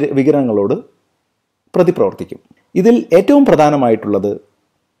ആ വികിരണങ്ങളോട് പ്രതിപ്രവർത്തിക്കും. ഇതിൽ ഏറ്റവും പ്രധാനമായിട്ടുള്ളത്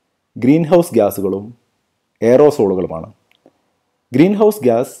green house ഗ്യാസുകളും എയറോസോളുകളുമാണ്. Green house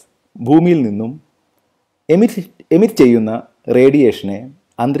gas ഭൂമിയിൽ നിന്നും എമിറ്റ് ചെയ്യുന്ന റേഡിയേഷനെ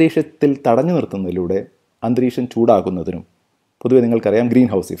അന്തരീക്ഷത്തിൽ തടഞ്ഞു നിർത്തുന്നതിലൂടെ അന്തരീക്ഷം ചൂടാക്കുന്നതിനും പൊതുവെ നിങ്ങൾക്കറിയാം green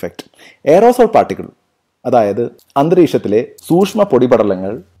house effect. Aerosol particle, അതായത് അന്തരീക്ഷത്തിലെ സൂക്ഷ്മ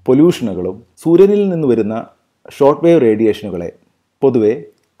പൊടിപടലങ്ങൾ, പൊല്യൂഷനുകളും സൂര്യനിൽ നിന്ന് വരുന്ന ഷോർട്ട് വേവ് റേഡിയേഷനുകളെ പൊതുവെ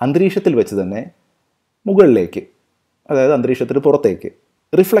അന്തരീക്ഷത്തിൽ വെച്ച് തന്നെ മുകളിലേക്ക്, അതായത് അന്തരീക്ഷത്തിന് പുറത്തേക്ക്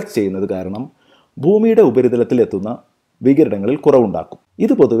റിഫ്ലക്റ്റ് ചെയ്യുന്നത് കാരണം ഭൂമിയുടെ ഉപരിതലത്തിൽ എത്തുന്ന വികിരണങ്ങളിൽ കുറവുണ്ടാക്കും.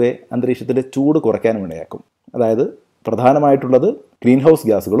 ഇത് പൊതുവെ അന്തരീക്ഷത്തിൻ്റെ ചൂട് കുറയ്ക്കാനും ഇടയാക്കും. അതായത് പ്രധാനമായിട്ടുള്ളത് ഗ്രീൻ ഹൗസ്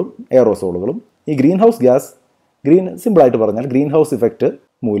ഗ്യാസുകളും എയറോസോളുകളും. ഈ ഗ്രീൻ ഹൗസ് ഗ്യാസ് സിമ്പിളായിട്ട് പറഞ്ഞാൽ ഗ്രീൻ ഹൗസ് ഇഫക്റ്റ്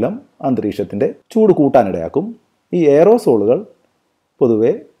മൂലം അന്തരീക്ഷത്തിൻ്റെ ചൂട് കൂട്ടാനിടയാക്കും. ഈ എയറോസോളുകൾ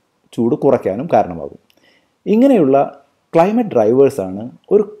പൊതുവെ ചൂട് കുറയ്ക്കാനും കാരണമാകും. ഇങ്ങനെയുള്ള ക്ലൈമറ്റ് ഡ്രൈവേഴ്സാണ്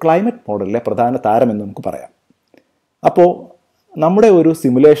ഒരു ക്ലൈമറ്റ് മോഡലിലെ പ്രധാന താരമെന്ന് നമുക്ക് പറയാം. അപ്പോൾ നമ്മുടെ ഒരു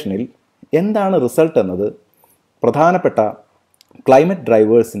സിമുലേഷനിൽ എന്താണ് റിസൾട്ട് എന്നത് പ്രധാനപ്പെട്ട ക്ലൈമറ്റ്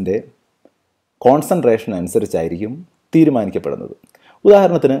ഡ്രൈവേഴ്സിൻ്റെ കോൺസെൻട്രേഷൻ അനുസരിച്ചായിരിക്കും തീരുമാനിക്കപ്പെടുന്നത്.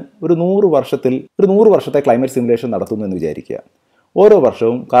 ഉദാഹരണത്തിന് ഒരു 100 വർഷത്തെ ക്ലൈമറ്റ് സിമുലേഷൻ നടത്തുന്നു എന്ന് വിചാരിക്കുക. ഓരോ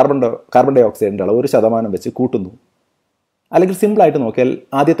വർഷവും കാർബൺ ഡൈ ഓക്സൈഡിൻ്റെ അളവ് 1% വെച്ച് കൂട്ടുന്നു. അല്ലെങ്കിൽ സിമ്പിളായിട്ട് നോക്കിയാൽ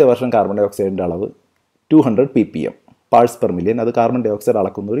ആദ്യത്തെ വർഷം കാർബൺ ഡൈ ഓക്സൈഡിൻ്റെ അളവ് 200 ppm പാർട്സ് പെർ മില്യൺ, അത് കാർബൺ ഡൈ ഓക്സൈഡ്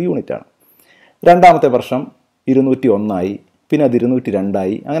അളക്കുന്ന ഒരു യൂണിറ്റാണ്. രണ്ടാമത്തെ വർഷം 201 പിന്നെ അത്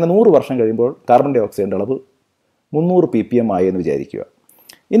 202 അങ്ങനെ 100 വർഷം കഴിയുമ്പോൾ കാർബൺ ഡൈ ഓക്സൈഡിൻ്റെ അളവ് 300 ppm ആയി എന്ന് വിചാരിക്കുക.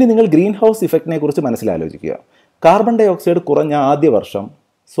 ഇനി നിങ്ങൾ ഗ്രീൻ ഹൗസ് ഇഫക്റ്റിനെ കുറിച്ച് മനസ്സിലാലോചിക്കുക. കാർബൺ ഡൈ ഓക്സൈഡ് കുറഞ്ഞ ആദ്യ വർഷം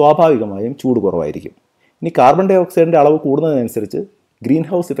സ്വാഭാവികമായും ചൂട് കുറവായിരിക്കും. ഇനി കാർബൺ ഡൈ ഓക്സൈഡിൻ്റെ അളവ് കൂടുന്നതിനനുസരിച്ച് ഗ്രീൻ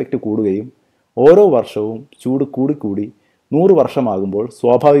ഹൗസ് ഇഫക്റ്റ് കൂടുകയും ഓരോ വർഷവും ചൂട് കൂടി 100 വർഷമാകുമ്പോൾ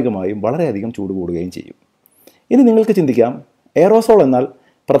സ്വാഭാവികമായും വളരെയധികം ചൂട് കൂടുകയും ചെയ്യും. ഇനി നിങ്ങൾക്ക് ചിന്തിക്കാം, എയറോസോൾ എന്നാൽ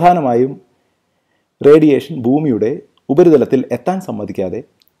പ്രധാനമായും റേഡിയേഷൻ ഭൂമിയുടെ ഉപരിതലത്തിൽ എത്താൻ സമ്മതിക്കാതെ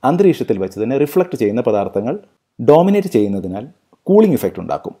അന്തരീക്ഷത്തിൽ വെച്ച് തന്നെ റിഫ്ലക്റ്റ് ചെയ്യുന്ന പദാർത്ഥങ്ങൾ ഡോമിനേറ്റ് ചെയ്യുന്നതിനാൽ കൂളിംഗ് ഇഫക്റ്റ്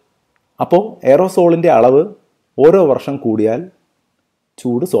ഉണ്ടാക്കും. അപ്പോൾ എയറോസോളിൻ്റെ അളവ് ഓരോ വർഷം കൂടിയാൽ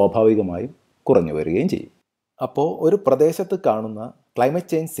ചൂട് സ്വാഭാവികമായും കുറഞ്ഞു വരികയും ചെയ്യും. അപ്പോൾ ഒരു പ്രദേശത്ത് കാണുന്ന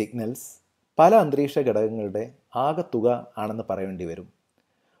ക്ലൈമറ്റ് ചേഞ്ച് സിഗ്നൽസ് പല അന്തരീക്ഷ ഘടകങ്ങളുടെ ആകെത്തുക ആണെന്ന് പറയേണ്ടി വരും.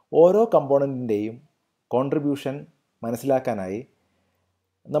 ഓരോ കമ്പോണൻറ്റിൻ്റെയും കോൺട്രിബ്യൂഷൻ മനസ്സിലാക്കാനായി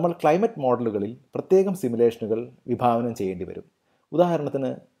നമ്മൾ ക്ലൈമറ്റ് മോഡലുകളിൽ പ്രത്യേകം സിമുലേഷനുകൾ വിഭാവനം ചെയ്യേണ്ടി വരും.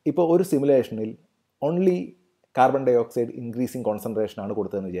 ഉദാഹരണത്തിന് ഇപ്പോൾ ഒരു സിമുലേഷനിൽ only carbon dye oxide increasing കോൺസെൻട്രേഷനാണ്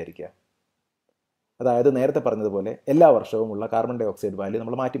കൊടുത്തതെന്ന് വിചാരിക്കുക. അതായത് നേരത്തെ പറഞ്ഞതുപോലെ എല്ലാ വർഷവുമുള്ള കാർബൺ ഡൈ ഓക്സൈഡ് വാല്യൂ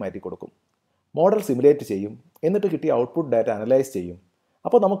നമ്മൾ മാറ്റി കൊടുക്കും. മോഡൽ സിമുലേറ്റ് ചെയ്യും, എന്നിട്ട് കിട്ടിയ ഔട്ട്പുട്ട് ഡാറ്റ അനലൈസ് ചെയ്യും.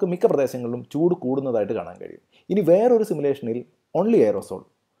 അപ്പോൾ നമുക്ക് മിക്ക പ്രദേശങ്ങളിലും ചൂട് കൂടുന്നതായിട്ട് കാണാൻ കഴിയും. ഇനി വേറൊരു സിമുലേഷനിൽ ഓൺലി എയറോസോൾ,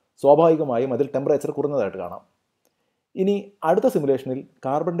 സ്വാഭാവികമായും അതിൽ ടെമ്പറേച്ചർ കുറഞ്ഞതായിട്ട് കാണാം. ഇനി അടുത്ത സിമുലേഷനിൽ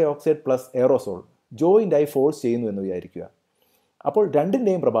carbon dye oxide plus aerosol ജോയിൻ്റായി force ചെയ്യുന്നു എന്ന് വിചാരിക്കുക. അപ്പോൾ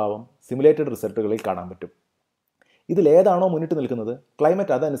രണ്ടിൻ്റെയും പ്രഭാവം സിമുലേറ്റഡ് റിസൾട്ടുകളിൽ കാണാൻ പറ്റും. ഇതിലേതാണോ മുന്നിട്ട് നിൽക്കുന്നത്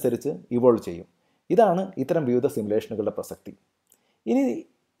ക്ലൈമറ്റ് അതനുസരിച്ച് ഇവോൾവ് ചെയ്യും. ഇതാണ് ഇത്തരം വിവിധ സിമുലേഷനുകളുടെ പ്രസക്തി. ഇനി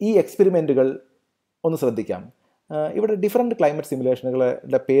ഈ എക്സ്പെരിമെൻറ്റുകൾ ഒന്ന് ശ്രദ്ധിക്കാം. ഇവിടെ ഡിഫറെൻറ്റ് ക്ലൈമറ്റ്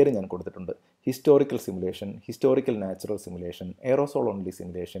സിമുലേഷനുകളുടെ പേര് ഞാൻ കൊടുത്തിട്ടുണ്ട്. Historical simulation, historical natural simulation, aerosol only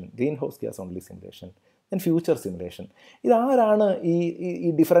simulation, green house gas only simulation, and future simulation. ഇതാരാണ്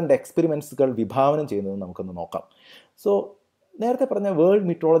ഈ ഡിഫറെൻറ്റ് എക്സ്പെരിമെൻറ്റ്സുകൾ വിഭാവനം ചെയ്യുന്നതെന്ന് നമുക്കൊന്ന് നോക്കാം. സോ നേരത്തെ പറഞ്ഞ വേൾഡ്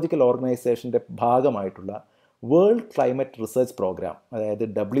മീറ്ററോളജിക്കൽ ഓർഗനൈസേഷൻ്റെ ഭാഗമായിട്ടുള്ള വേൾഡ് ക്ലൈമറ്റ് റിസർച്ച് പ്രോഗ്രാം, അതായത്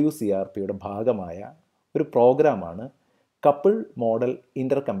WCRPയുടെ ഭാഗമായ ഒരു പ്രോഗ്രാമാണ് കപ്പിൾ മോഡൽ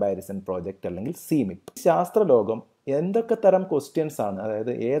ഇൻ്റർ കമ്പാരിസൺ പ്രോജക്റ്റ് അല്ലെങ്കിൽ CMIP. ശാസ്ത്രലോകം എന്തൊക്കെ തരം ക്വസ്റ്റ്യൻസ് ആണ്,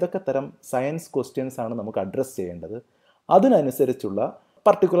 അതായത് ഏതൊക്കെ തരം സയൻസ് ക്വസ്റ്റ്യൻസ് ആണ് നമുക്ക് അഡ്രസ്സ് ചെയ്യേണ്ടത്, അതിനനുസരിച്ചുള്ള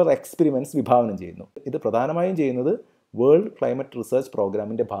പർട്ടിക്കുലർ എക്സ്പെരിമെൻറ്റ്സ് വിഭാവനം ചെയ്യുന്നു. ഇത് പ്രധാനമായും ചെയ്യുന്നത് വേൾഡ് ക്ലൈമറ്റ് റിസർച്ച്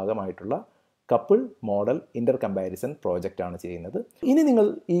പ്രോഗ്രാമിൻ്റെ ഭാഗമായിട്ടുള്ള കപ്പിൾ മോഡൽ ഇൻ്റർ കമ്പാരിസൺ പ്രോജക്റ്റാണ് ചെയ്യുന്നത്. ഇനി നിങ്ങൾ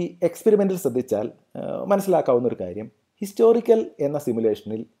ഈ എക്സ്പെരിമെൻറ്റിൽ ശ്രദ്ധിച്ചാൽ മനസ്സിലാക്കാവുന്ന ഒരു കാര്യം, ഹിസ്റ്റോറിക്കൽ എന്ന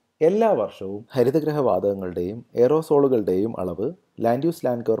സിമുലേഷനിൽ എല്ലാ വർഷവും ഹരിതഗ്രഹവാതകങ്ങളുടെയും എയറോസോളുകളുടെയും അളവ്, land use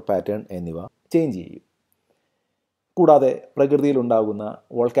land cover pattern എന്നിവ ചേഞ്ച് ചെയ്യും. കൂടാതെ പ്രകൃതിയിലുണ്ടാകുന്ന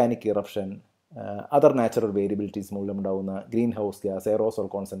വോൾക്കാനിക് ഇറപ്ഷൻ, അതർ നാച്ചുറൽ വേരിയബിലിറ്റീസ് മൂലമുണ്ടാകുന്ന green house gas, aerosol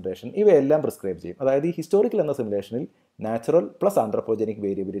concentration ഇവയെല്ലാം പ്രിസ്ക്രൈബ് ചെയ്യും. അതായത് ഈ ഹിസ്റ്റോറിക്കൽ എന്ന സിമുലേഷനിൽ നാച്ചുറൽ പ്ലസ് ആന്ത്രപ്പോജനിക്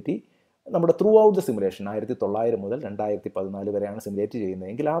വേരിയബിലിറ്റി നമ്മുടെ ത്രൂ ഔട്ട് ദ സിമുലേഷൻ 1900 മുതൽ 2014 വരെയാണ് സിമുലേറ്റ്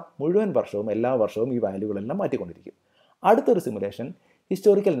ചെയ്യുന്നതെങ്കിൽ ആ മുഴുവൻ വർഷവും എല്ലാ വർഷവും ഈ വാല്യൂകളെല്ലാം മാറ്റിക്കൊണ്ടിരിക്കും. അടുത്തൊരു സിമുലേഷൻ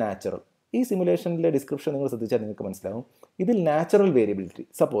ഹിസ്റ്റോറിക്കൽ നാച്ചുറൽ. ഈ സിമുലേഷനിലെ ഡിസ്ക്രിപ്ഷൻ നിങ്ങൾ ശ്രദ്ധിച്ചാൽ നിങ്ങൾക്ക് മനസ്സിലാവും. ഇതിൽ നാച്ചുറൽ വേരിയബിലിറ്റി,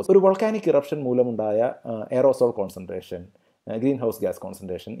 സപ്പോസ് ഒരു വോൾക്കാനിക് ഇറപ്ഷൻ മൂലമുണ്ടായ aerosol concentration, green house gas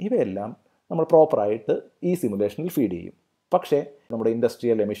concentration ഇവയെല്ലാം നമ്മൾ പ്രോപ്പറായിട്ട് ഈ സിമുലേഷനിൽ ഫീഡ് ചെയ്യും. പക്ഷേ നമ്മുടെ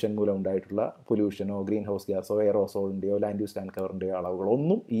ഇൻഡസ്ട്രിയൽ എമിഷൻ മൂലം ഉണ്ടായിട്ടുള്ള പൊല്യൂഷനോ green house ഗ്യാസോ എയറോസോളിൻ്റെയോ land use and കവറിൻ്റെയോ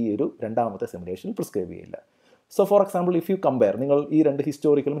അളവുകളൊന്നും ഈ ഒരു രണ്ടാമത്തെ സിമുലേഷനിൽ പ്രിസ്ക്രൈബ് ചെയ്യില്ല. So for example, if you compare, നിങ്ങൾ ഈ രണ്ട്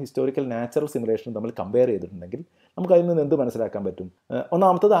ഹിസ്റ്റോറിക്കൽ നാച്ചുറൽ സിമുലേഷനും തമ്മിൽ കമ്പയർ ചെയ്തിട്ടുണ്ടെങ്കിൽ നമുക്ക് അതിൽ നിന്ന് എന്ത് മനസ്സിലാക്കാൻ പറ്റും?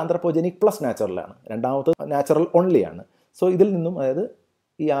 ഒന്നാമത്തത് ആന്ത്രപ്പോജനിക് പ്ലസ് നാച്ചുറലാണ്, രണ്ടാമത്തത് നാച്ചുറൽ ഓൺലിയാണ്. സോ ഇതിൽ നിന്നും, അതായത്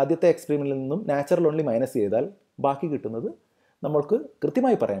ഈ ആദ്യത്തെ എക്സ്പെരിമെൻറ്റിൽ നിന്നും നാച്ചുറൽ ഓൺലി മൈനസ് ചെയ്താൽ ബാക്കി കിട്ടുന്നത് നമ്മൾക്ക്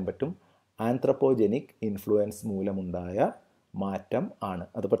കൃത്യമായി പറയാൻ പറ്റും ആന്ത്രപ്പോജനിക് ഇൻഫ്ലുവൻസ് മൂലമുണ്ടായ മാറ്റം ആണ്.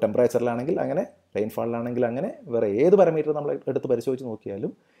 അതിപ്പോൾ ടെമ്പറേച്ചറിലാണെങ്കിൽ അങ്ങനെ, റെയിൻഫാളിലാണെങ്കിൽ അങ്ങനെ, വേറെ ഏത് പാരാമീറ്റർ നമ്മൾ എടുത്ത് പരിശോധിച്ച്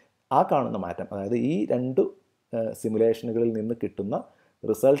നോക്കിയാലും ആ കാണുന്ന മാറ്റം, അതായത് ഈ രണ്ട് സിമുലേഷനുകളിൽ നിന്ന് കിട്ടുന്ന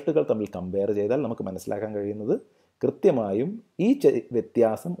റിസൾട്ടുകൾ തമ്മിൽ കമ്പയർ ചെയ്താൽ നമുക്ക് മനസ്സിലാക്കാൻ കഴിയുന്നത് കൃത്യമായും ഈ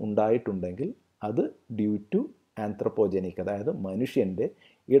വ്യത്യാസം ഉണ്ടായിട്ടുണ്ടെങ്കിൽ അത് ഡ്യൂ ടു ആന്ത്രപ്പോജനിക്, അതായത് മനുഷ്യൻ്റെ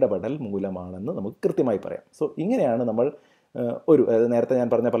ഇടപെടൽ മൂലമാണെന്ന് നമുക്ക് കൃത്യമായി പറയാം. സോ ഇങ്ങനെയാണ് നമ്മൾ അതായത് നേരത്തെ ഞാൻ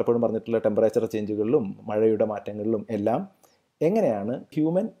പലപ്പോഴും പറഞ്ഞിട്ടുള്ള ടെമ്പറേച്ചർ ചേഞ്ചുകളിലും മഴയുടെ മാറ്റങ്ങളിലും എല്ലാം എങ്ങനെയാണ്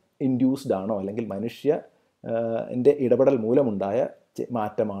ഹ്യൂമൻ ഇൻഡ്യൂസ്ഡ് ആണോ അല്ലെങ്കിൽ മനുഷ്യൻ്റെ ഇടപെടൽ മൂലമുണ്ടായ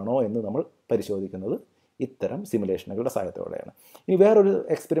മാറ്റമാണോ എന്ന് നമ്മൾ പരിശോധിക്കുന്നത് ഇത്തരം സിമുലേഷനുകളുടെ സഹായത്തോടെയാണ്. ഇനി വേറൊരു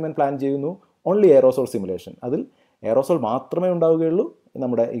എക്സ്പെരിമെൻറ്റ് പ്ലാൻ ചെയ്യുന്നു, ഓൺലി എയറോസോൾ സിമുലേഷൻ. അതിൽ എയറോസോൾ മാത്രമേ ഉണ്ടാവുകയുള്ളൂ,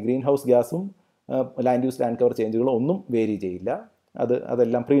 നമ്മുടെ ഈ ഗ്രീൻ ഹൗസ് ഗ്യാസും ലാൻഡ് യൂസ് ആൻഡ് കവർ ചേഞ്ചുകളും ഒന്നും വേരി ചെയ്യില്ല.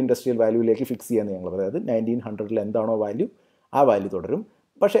 അതെല്ലാം പ്രീ ഇൻഡസ്ട്രിയൽ വാല്യൂയിലേക്ക് ഫിക്സ് ചെയ്യാമെന്ന് ഞങ്ങൾ പറയും. അതായത് 1900 എന്താണോ വാല്യൂ ആ വാല്യൂ തുടരും.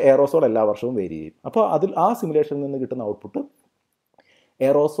 പക്ഷേ എയറോസോൾ എല്ലാ വർഷവും വേരി ചെയ്യും. അപ്പോൾ ആ സിമുലേഷനിൽ നിന്ന് കിട്ടുന്ന ഔട്ട്പുട്ട്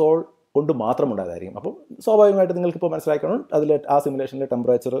എയറോസോൾ കൊണ്ട് മാത്രം ഉണ്ടായതായിരിക്കും. അപ്പോൾ സ്വാഭാവികമായിട്ട് നിങ്ങൾക്കിപ്പോൾ മനസ്സിലാക്കണം, ആ സിമുലേഷനിലെ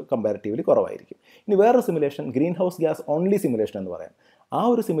ടെമ്പറേച്ചർ കമ്പാരിറ്റീവ്ലി കുറവായിരിക്കും. ഇനി വേറൊരു simulation green house gas only simulation എന്ന് പറയാം. ആ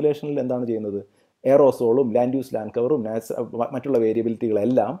ഒരു സിമുലേഷനിൽ എന്താണ് ചെയ്യുന്നത്? എയറോസോളും ലാൻഡ് യൂസ് ലാൻഡ് കവറും മറ്റുള്ള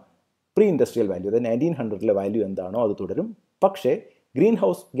വേരിയബിലിറ്റികളെല്ലാം പ്രീ ഇൻഡസ്ട്രിയൽ വാല്യൂ, അതായത് 1900 വാല്യൂ എന്താണോ അത് തുടരും. പക്ഷേ ഗ്രീൻ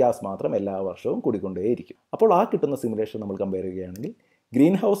ഹൗസ് ഗ്യാസ് മാത്രം എല്ലാ വർഷവും കൂടിക്കൊണ്ടേയിരിക്കും. അപ്പോൾ ആ കിട്ടുന്ന സിമുലേഷൻ നമ്മൾ കമ്പയർ ചെയ്യുകയാണെങ്കിൽ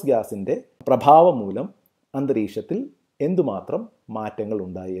ഗ്രീൻ ഹൗസ് ഗ്യാസിൻ്റെ പ്രഭാവം മൂലം അന്തരീക്ഷത്തിൽ എന്തുമാത്രം മാറ്റങ്ങൾ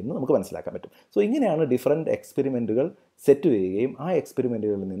ഉണ്ടായി എന്ന് നമുക്ക് മനസ്സിലാക്കാൻ പറ്റും. സോ ഇങ്ങനെയാണ് ഡിഫറെൻറ്റ് എക്സ്പെരിമെൻറ്റുകൾ സെറ്റ് ചെയ്യുകയും ആ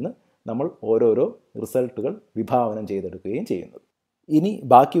എക്സ്പെരിമെൻറ്റുകളിൽ നിന്ന് നമ്മൾ ഓരോരോ റിസൾട്ടുകൾ വിഭാവനം ചെയ്തെടുക്കുകയും ചെയ്യുന്നത്. ഇനി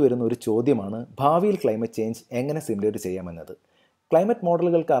ബാക്കി വരുന്ന ഒരു ചോദ്യമാണ്, ഭാവിയിൽ ക്ലൈമറ്റ് ചേഞ്ച് എങ്ങനെ സിമുലേറ്റ് ചെയ്യാമെന്നത്. ക്ലൈമറ്റ്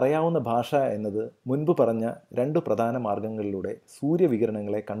മോഡലുകൾക്ക് അറിയാവുന്ന ഭാഷ എന്നത് മുൻപ് പറഞ്ഞ 2 പ്രധാന മാർഗങ്ങളിലൂടെ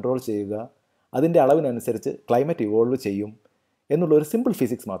സൂര്യവികിരണങ്ങളെ കൺട്രോൾ ചെയ്യുക, അതിൻ്റെ അളവിനനുസരിച്ച് ക്ലൈമറ്റ് ഇവോൾവ് ചെയ്യും എന്നുള്ളൊരു സിമ്പിൾ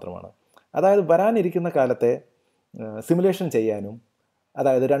ഫിസിക്സ് മാത്രമാണ്. അതായത് വരാനിരിക്കുന്ന കാലത്തെ സിമുലേഷൻ ചെയ്യാനും,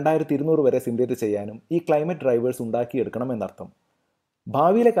 അതായത് 2200 വരെ സിമുലേറ്റ് ചെയ്യാനും ഈ ക്ലൈമറ്റ് ഡ്രൈവേഴ്സ് ഉണ്ടാക്കിയെടുക്കണം എന്നർത്ഥം.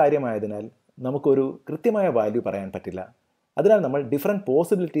 ഭാവിയിലെ കാര്യമായതിനാൽ നമുക്കൊരു കൃത്യമായ വാല്യൂ പറയാൻ പറ്റില്ല. അതിനാൽ നമ്മൾ ഡിഫറെൻറ്റ്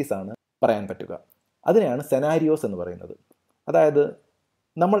പോസിബിലിറ്റീസ് ആണ് പറയാൻ പറ്റുക. അതിനെയാണ് സെനാരിയോസ് എന്ന് പറയുന്നത്. അതായത്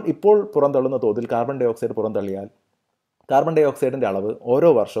നമ്മൾ ഇപ്പോൾ പുറന്തള്ളുന്ന തോതിൽ carbon dye oxide പുറന്തള്ളിയാൽ carbon dye ഓക്സൈഡിൻ്റെ അളവ് ഓരോ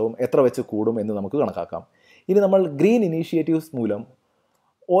വർഷവും എത്ര വെച്ച് കൂടും എന്ന് നമുക്ക് കണക്കാക്കാം. ഇനി നമ്മൾ ഗ്രീൻ ഇനീഷ്യേറ്റീവ്സ് മൂലം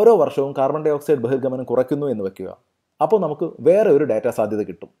ഓരോ വർഷവും കാർബൺ ഡൈ ഓക്സൈഡ് ബഹിർഗമനം കുറയ്ക്കുന്നു എന്ന് വയ്ക്കുക. അപ്പോൾ നമുക്ക് വേറെ ഒരു ഡാറ്റ സാധ്യത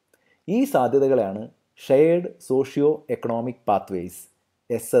കിട്ടും. ഈ സാധ്യതകളെയാണ് shared socio economic pathways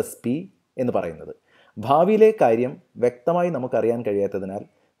SSP എന്ന് പറയുന്നത്. ഭാവിയിലെ കാര്യം വ്യക്തമായി നമുക്കറിയാൻ കഴിയാത്തതിനാൽ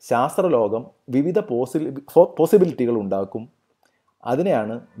ശാസ്ത്രലോകം വിവിധ പോസിബിലിറ്റികൾ ഉണ്ടാക്കും.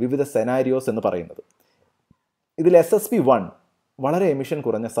 അതിനെയാണ് വിവിധ സെനാരിയോസ് എന്ന് പറയുന്നത്. ഇതിൽ SSP1 വളരെ എമിഷൻ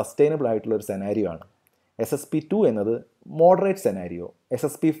കുറഞ്ഞ സസ്റ്റൈനബിൾ ആയിട്ടുള്ള ഒരു സെനാരിയോ ആണ്. SSP2 എന്നത് മോഡറേറ്റ് സെനാരിയോ.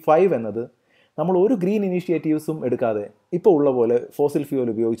 SSP5 എന്നത് നമ്മൾ ഒരു ഗ്രീൻ ഇനീഷ്യേറ്റീവ്സും എടുക്കാതെ ഇപ്പോൾ ഉള്ള പോലെ ഫോസിൽ ഫ്യൂവൽ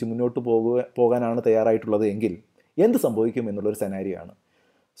ഉപയോഗിച്ച് മുന്നോട്ട് പോകാനാണ് തയ്യാറായിട്ടുള്ളത് എങ്കിൽ എന്ത് സംഭവിക്കും എന്നുള്ളൊരു സെനാരിയോ ആണ്.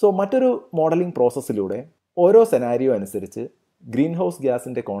 സോ മറ്റൊരു മോഡലിംഗ് പ്രോസസ്സിലൂടെ ഓരോ സെനാരിയോ അനുസരിച്ച് ഗ്രീൻ ഹൗസ്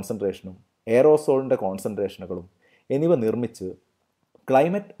ഗ്യാസിൻ്റെ കോൺസെൻട്രേഷനും എയറോസോളിൻ്റെ കോൺസെൻട്രേഷനുകളും എന്നിവ നിർമ്മിച്ച്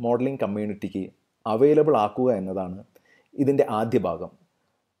ക്ലൈമറ്റ് മോഡലിംഗ് കമ്മ്യൂണിറ്റിക്ക് അവൈലബിൾ ആക്കുക എന്നതാണ് ഇതിൻ്റെ ആദ്യ ഭാഗം.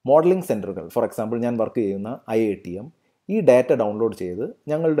 മോഡലിംഗ് സെൻറ്ററുകൾ, ഫോർ എക്സാമ്പിൾ ഞാൻ വർക്ക് ചെയ്യുന്ന IITM ഈ ഡാറ്റ ഡൗൺലോഡ് ചെയ്ത്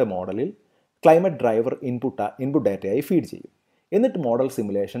ഞങ്ങളുടെ മോഡലിൽ ക്ലൈമറ്റ് ഡ്രൈവർ ഇൻപുട്ട് ഡാറ്റയായി ഫീഡ് ചെയ്യും. എന്നിട്ട് മോഡൽ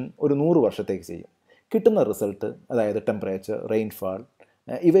സിമുലേഷൻ ഒരു 100 വർഷത്തേക്ക് ചെയ്യും. കിട്ടുന്ന റിസൾട്ട്, അതായത് ടെമ്പറേച്ചർ, റെയിൻഫാൾ,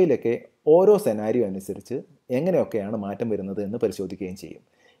 ഇവയിലൊക്കെ ഓരോ സെനാരിയോ അനുസരിച്ച് എങ്ങനെയൊക്കെയാണ് മാറ്റം വരുന്നത് എന്ന് പരിശോധിക്കുകയും ചെയ്യും.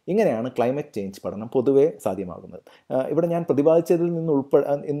 ഇങ്ങനെയാണ് ക്ലൈമറ്റ് ചേഞ്ച് പഠനം പൊതുവെ സാധ്യമാകുന്നത്. ഇവിടെ ഞാൻ പ്രതിപാദിച്ചതിൽ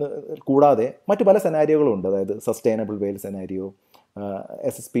നിന്ന് കൂടാതെ മറ്റു പല സെനാരിയോകളും ഉണ്ട്. അതായത് സസ്റ്റൈനബിൾ വെയിൽ സെനാരിയോ,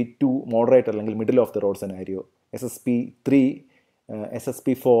 SSP2 മോഡറേറ്റ് അല്ലെങ്കിൽ middle of the road scenario, SSP3,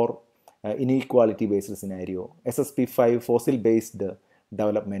 SSP4 inequality based scenario, SSP5 fossil based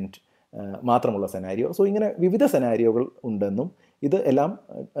development മാത്രമുള്ള സെനാരിയോ. സോ ഇങ്ങനെ വിവിധ സെനാരിയോകൾ ഉണ്ടെന്നും ഇത് എല്ലാം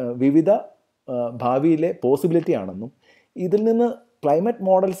വിവിധ ഭാവിയിലെ പോസിബിലിറ്റി ആണെന്നും ഇതിൽ നിന്ന് ക്ലൈമറ്റ്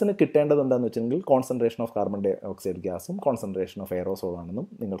മോഡൽസിന് കിട്ടേണ്ടത് എന്താണെന്ന് വെച്ചിട്ടുണ്ടെങ്കിൽ concentration of carbon dye oxide ഗ്യാസും കോൺസെൻട്രേഷൻ ഓഫ് എയറോസോൾ ആണെന്നും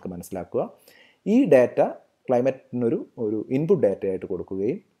നിങ്ങൾക്ക് മനസ്സിലാക്കുക. ഈ ഡാറ്റ ക്ലൈമറ്റിനൊരു ഇൻപുട്ട് ഡാറ്റയായിട്ട്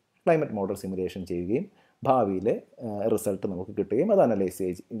കൊടുക്കുകയും ക്ലൈമറ്റ് മോഡൽ സിമുലേഷൻ ചെയ്യുകയും ഭാവിയിലെ റിസൾട്ട് നമുക്ക് കിട്ടുകയും അത് അനലൈസ്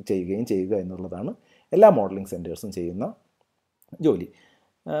ചെയ്യുകയും ചെയ്യുക എന്നുള്ളതാണ് എല്ലാ മോഡലിംഗ് സെൻറ്റേഴ്സും ചെയ്യുന്ന ജോലി.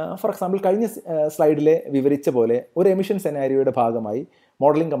 ഫോർ എക്സാമ്പിൾ കഴിഞ്ഞ സ്ലൈഡിലെ വിവരിച്ച പോലെ ഒരു എമിഷൻ സെനാരിയോയുടെ ഭാഗമായി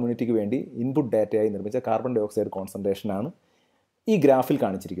മോഡലിംഗ് കമ്മ്യൂണിറ്റിക്ക് വേണ്ടി ഇൻപുട്ട് ഡാറ്റയായി നിർമ്മിച്ച കാർബൺ ഡൈ ഓക്സൈഡ് കോൺസെൻട്രേഷനാണ് ഈ ഗ്രാഫിൽ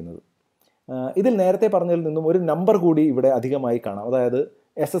കാണിച്ചിരിക്കുന്നത്. ഇതിൽ നേരത്തെ പറഞ്ഞതിൽ നിന്നും ഒരു നമ്പർ കൂടി ഇവിടെ അധികമായി കാണാം. അതായത്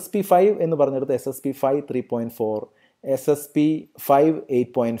SSP5 എന്ന് പറഞ്ഞെടുത്ത് SSP5 3.4, SSP5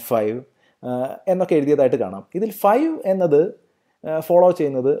 8.5 എന്നൊക്കെ എഴുതിയതായിട്ട് കാണാം. ഇതിൽ 5 എന്നത് ഫോളോ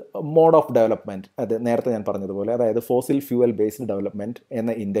ചെയ്യുന്നത് മോഡ് ഓഫ് ഡെവലപ്മെൻറ്റ്, അത് നേരത്തെ ഞാൻ പറഞ്ഞതുപോലെ, അതായത് ഫോസിൽ ഫ്യൂവൽ ബേസ്ഡ് ഡെവലപ്മെൻറ്റ്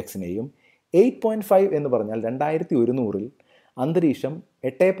എന്ന ഇൻഡെക്സിനെയും 8.5 എന്ന് പറഞ്ഞാൽ 2100 അന്തരീക്ഷം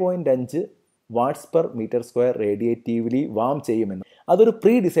 8.5 watts per metre square റേഡിയേറ്റീവ്ലി warm ചെയ്യുമെന്ന്. അതൊരു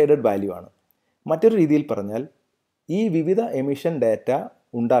പ്രീ ഡിസൈഡഡ് വാല്യൂ ആണ്. മറ്റൊരു രീതിയിൽ പറഞ്ഞാൽ ഈ വിവിധ എമിഷൻ ഡാറ്റ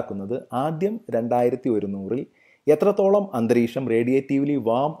ഉണ്ടാക്കുന്നത് ആദ്യം 2100 എത്രത്തോളം അന്തരീക്ഷം റേഡിയേറ്റീവ്ലി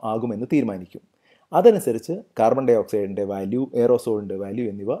വാം ആകുമെന്ന് തീരുമാനിക്കും. അതനുസരിച്ച് കാർബൺ ഡൈ ഓക്സൈഡിൻ്റെ വാല്യൂ, എയറോസോളിൻ്റെ വാല്യൂ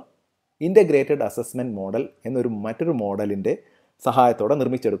എന്നിവ ഇൻ്റഗ്രേറ്റഡ് അസസ്മെൻറ്റ് മോഡൽ മറ്റൊരു മോഡലിൻ്റെ സഹായത്തോടെ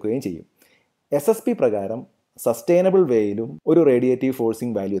നിർമ്മിച്ചെടുക്കുകയും ചെയ്യും. SSP പ്രകാരം സസ്റ്റൈനബിൾ വേയിലും ഒരു റേഡിയേറ്റീവ്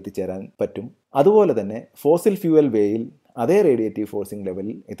ഫോഴ്സിംഗ് വാല്യൂ എത്തിച്ചേരാൻ പറ്റും. അതുപോലെ തന്നെ ഫോസിൽ ഫ്യൂവൽ വേയിൽ അതേ റേഡിയേറ്റീവ് ഫോഴ്സിംഗ്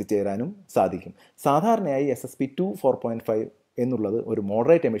ലെവലിൽ എത്തിച്ചേരാനും സാധിക്കും. സാധാരണയായി SSP2 4.5 എന്നുള്ളത് ഒരു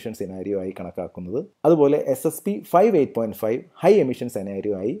മോഡറേറ്റ് എമിഷൻ സെനാരിയോ ആയി കണക്കാക്കുന്നത്, അതുപോലെ SSP5 8.5 ഹൈ എമിഷൻ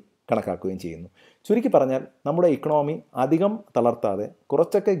സെനാരിയോ ആയി കണക്കാക്കുകയും ചെയ്യുന്നു. ചുരുക്കി പറഞ്ഞാൽ നമ്മുടെ ഇക്കണോമി അധികം തളർത്താതെ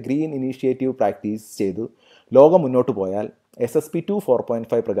കുറച്ചൊക്കെ ഗ്രീൻ ഇനീഷ്യേറ്റീവ് പ്രാക്ടീസ് ചെയ്തു ലോകം മുന്നോട്ട് പോയാൽ SSP2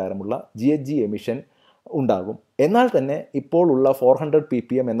 4.5 പ്രകാരമുള്ള GHG എമിഷൻ ഉണ്ടാകും. എന്നാൽ തന്നെ ഇപ്പോൾ ഉള്ള 400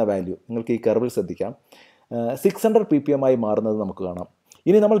 ppm എന്ന വാല്യൂ നിങ്ങൾക്ക് ഈ കർവിൽ ശ്രദ്ധിക്കാം 600 ppm ആയി മാറുന്നത് നമുക്ക് കാണാം.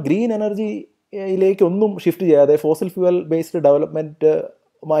 ഇനി നമ്മൾ ഗ്രീൻ എനർജിയിലേക്ക് ഒന്നും ഷിഫ്റ്റ് ചെയ്യാതെ ഫോസിൽ ഫ്യൂവൽ ബേസ്ഡ്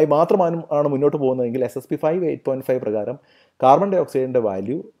ഡെവലപ്മെൻറ്റുമായി മാത്രമാണ് മുന്നോട്ട് പോകുന്നതെങ്കിൽ SSP5 8.5 പ്രകാരം കാർബൺ ഡൈ ഓക്സൈഡിൻ്റെ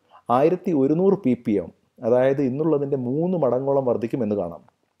വാല്യൂ 1100 ppm, അതായത് ഇന്നുള്ളതിൻ്റെ 3 മടങ്ങോളം വർദ്ധിക്കുമെന്ന് കാണാം.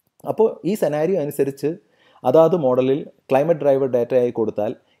 അപ്പോൾ ഈ സെനാരിയോ അനുസരിച്ച് അതാത് മോഡലിൽ ക്ലൈമറ്റ് ഡ്രൈവർ ഡാറ്റയായി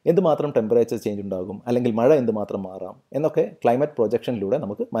കൊടുത്താൽ എന്തുമാത്രം ടെമ്പറേച്ചർ ചേഞ്ച് ഉണ്ടാകും, അല്ലെങ്കിൽ മഴ എന്തുമാത്രം മാറാം എന്നൊക്കെ ക്ലൈമറ്റ് പ്രൊജക്ഷനിലൂടെ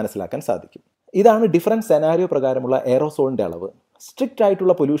നമുക്ക് മനസ്സിലാക്കാൻ സാധിക്കും. ഇതാണ് ഡിഫറൻറ്റ് സെനാരിയോ പ്രകാരമുള്ള എയറോസോളിൻ്റെ അളവ്. സ്ട്രിക്റ്റ്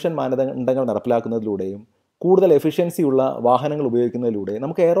ആയിട്ടുള്ള പൊല്യൂഷൻ മാനദണ്ഡങ്ങൾ നടപ്പിലാക്കുന്നതിലൂടെയും കൂടുതൽ എഫിഷ്യൻസിയുള്ള വാഹനങ്ങൾ ഉപയോഗിക്കുന്നതിലൂടെയും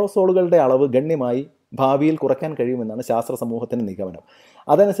നമുക്ക് എയറോസോളുകളുടെ അളവ് ഗണ്യമായി ഭാവിയിൽ കുറയ്ക്കാൻ കഴിയുമെന്നാണ് ശാസ്ത്ര സമൂഹത്തിൻ്റെ നിഗമനം.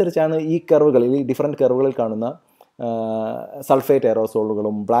 അതനുസരിച്ചാണ് ഈ ഡിഫറൻറ്റ് കർവുകളിൽ കാണുന്ന സൾഫേറ്റ്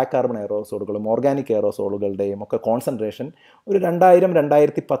എയറോസോളുകളും ബ്ലാക്ക് കാർബൺ എയറോസോളുകളും ഓർഗാനിക് എയറോസോളുകളുടെയും ഒക്കെ കോൺസെൻട്രേഷൻ ഒരു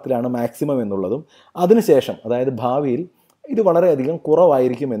 2000-2010 മാക്സിമം എന്നുള്ളതും അതിനുശേഷം അതായത് ഭാവിയിൽ ഇത് വളരെയധികം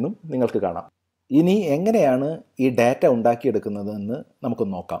കുറവായിരിക്കുമെന്നും നിങ്ങൾക്ക് കാണാം. ഇനി എങ്ങനെയാണ് ഈ ഡാറ്റ ഉണ്ടാക്കിയെടുക്കുന്നതെന്ന്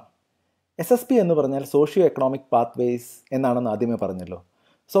നമുക്കൊന്ന് നോക്കാം. SSP എന്ന് പറഞ്ഞാൽ സോഷ്യോ എക്കണോമിക് പാത്വേസ് എന്നാണെന്ന് ആദ്യമേ പറഞ്ഞല്ലോ.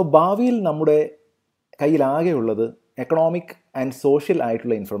 ഭാവിയിൽ നമ്മുടെ കയ്യിലാകെയുള്ളത് എക്കണോമിക് ആൻഡ് സോഷ്യൽ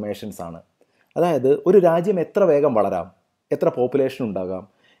ആയിട്ടുള്ള ഇൻഫർമേഷൻസ് ആണ്. അതായത് ഒരു രാജ്യം എത്ര വേഗം വളരാം, എത്ര പോപ്പുലേഷൻ ഉണ്ടാകാം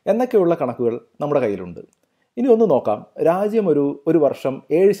എന്നൊക്കെയുള്ള കണക്കുകൾ നമ്മുടെ കയ്യിലുണ്ട്. ഇനി ഒന്ന് നോക്കാം, രാജ്യം ഒരു വർഷം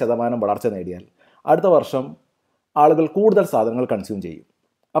 7% വളർച്ച നേടിയാൽ അടുത്ത വർഷം ആളുകൾ കൂടുതൽ സാധനങ്ങൾ കൺസ്യൂം ചെയ്യും.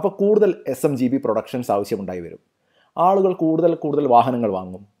 അപ്പോൾ കൂടുതൽ SMGB പ്രൊഡക്ഷൻസ് ആവശ്യമുണ്ടായി വരും. ആളുകൾ കൂടുതൽ വാഹനങ്ങൾ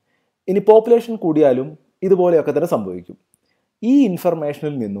വാങ്ങും. ഇനി പോപ്പുലേഷൻ കൂടിയാലും ഇതുപോലെയൊക്കെ തന്നെ സംഭവിക്കും. ഈ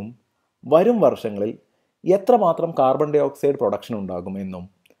ഇൻഫർമേഷനിൽ നിന്നും വരും വർഷങ്ങളിൽ എത്രമാത്രം കാർബൺ ഡൈ ഓക്സൈഡ് പ്രൊഡക്ഷൻ ഉണ്ടാകുമെന്നും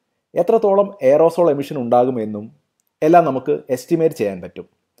എത്രത്തോളം എയറോസോൾ എമിഷൻ ഉണ്ടാകുമെന്നും എല്ലാം നമുക്ക് എസ്റ്റിമേറ്റ് ചെയ്യാൻ പറ്റും.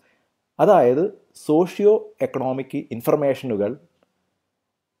 അതായത് സോഷ്യോ എക്കണോമിക് ഇൻഫർമേഷനുകൾ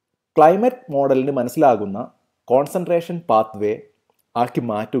ക്ലൈമറ്റ് മോഡലിന് മനസ്സിലാകുന്ന കോൺസെൻട്രേഷൻ പാത്വേ ആക്കി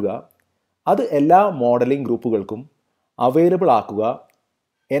മാറ്റുക, അത് എല്ലാ മോഡലിംഗ് ഗ്രൂപ്പുകൾക്കും അവൈലബിൾ ആക്കുക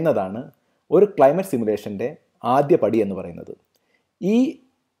എന്നതാണ് ഒരു ക്ലൈമറ്റ് സിമുലേഷൻ്റെ ആദ്യ പടി എന്ന് പറയുന്നത്. ഈ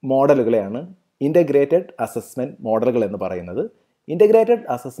മോഡലുകളെയാണ് ഇൻ്റഗ്രേറ്റഡ് അസസ്മെൻറ്റ് മോഡലുകൾ എന്ന് പറയുന്നത്. ഇൻ്റഗ്രേറ്റഡ്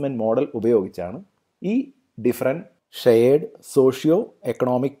അസസ്മെൻറ്റ് മോഡൽ ഉപയോഗിച്ചാണ് ഈ different shared socio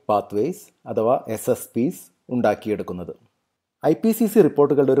economic pathways അഥവാ SSPs ഉണ്ടാക്കിയെടുക്കുന്നത്. IPCC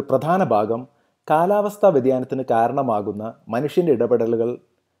റിപ്പോർട്ടുകളുടെ ഒരു പ്രധാന ഭാഗം കാലാവസ്ഥാ വ്യതിയാനത്തിന് കാരണമാകുന്ന മനുഷ്യൻ്റെ ഇടപെടലുകൾ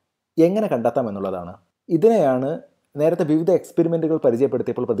എങ്ങനെ കണ്ടെത്താം എന്നുള്ളതാണ്. ഇതിനെയാണ് നേരത്തെ വിവിധ എക്സ്പെരിമെൻറ്റുകൾ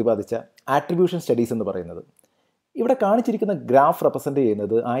പരിചയപ്പെടുത്തിയപ്പോൾ പ്രതിപാദിച്ച ആട്രിബ്യൂഷൻ സ്റ്റഡീസ് എന്ന് പറയുന്നത്. ഇവിടെ കാണിച്ചിരിക്കുന്ന ഗ്രാഫ് റെപ്രസെൻ്റ്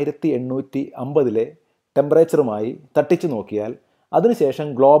ചെയ്യുന്നത് 1850 ടെമ്പറേച്ചറുമായി തട്ടിച്ചു നോക്കിയാൽ അതിനുശേഷം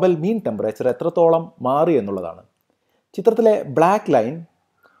ഗ്ലോബൽ മീൻ ടെമ്പറേച്ചർ എത്രത്തോളം മാറി എന്നുള്ളതാണ്. ചിത്രത്തിലെ black line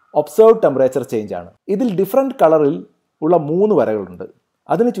observed temperature change ആണ്. ഇതിൽ ഡിഫറെൻറ്റ് കളറിൽ ഉള്ള 3 വരകളുണ്ട്.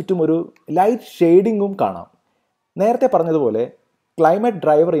 അതിന് ചുറ്റും ഒരു ലൈറ്റ് ഷെയ്ഡിങ്ങും കാണാം. നേരത്തെ പറഞ്ഞതുപോലെ ക്ലൈമറ്റ്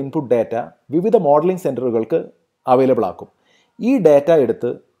ഡ്രൈവർ ഇൻപുട്ട് ഡാറ്റ വിവിധ മോഡലിംഗ് സെൻറ്ററുകൾക്ക് അവൈലബിൾ ആക്കും. ഈ ഡാറ്റ എടുത്ത്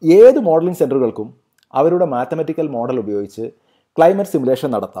ഏത് മോഡലിംഗ് സെൻറ്ററുകൾക്കും അവരുടെ മാത്തമാറ്റിക്കൽ മോഡൽ ഉപയോഗിച്ച് ക്ലൈമറ്റ് സിമുലേഷൻ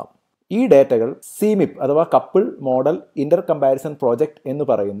നടത്താം. ഈ ഡേറ്റകൾ CMIP അഥവാ കപ്പിൾ മോഡൽ ഇൻ്റർ കമ്പാരിസൺ പ്രോജക്റ്റ് എന്ന്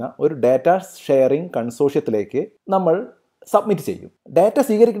പറയുന്ന ഒരു ഡാറ്റ ഷെയറിംഗ് കൺസോഷ്യത്തിലേക്ക് നമ്മൾ സബ്മിറ്റ് ചെയ്യും. ഡാറ്റ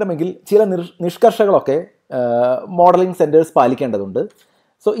സ്വീകരിക്കണമെങ്കിൽ ചില നിഷ്കർഷകളൊക്കെ മോഡലിംഗ് സെൻറ്റേഴ്സ് പാലിക്കേണ്ടതുണ്ട്.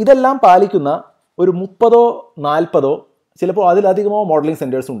 സോ ഇതെല്ലാം പാലിക്കുന്ന ഒരു 30-40 ചിലപ്പോൾ അതിലധികമോ മോഡലിംഗ്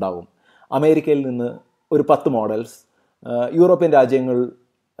സെൻറ്റേഴ്സ് ഉണ്ടാകും. അമേരിക്കയിൽ നിന്ന് ഒരു 10 മോഡൽസ്, യൂറോപ്യൻ രാജ്യങ്ങൾ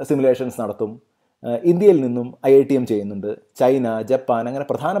സിമുലേഷൻസ് നടത്തും, ഇന്ത്യയിൽ നിന്നും IITM ചെയ്യുന്നുണ്ട്, ചൈന, ജപ്പാൻ, അങ്ങനെ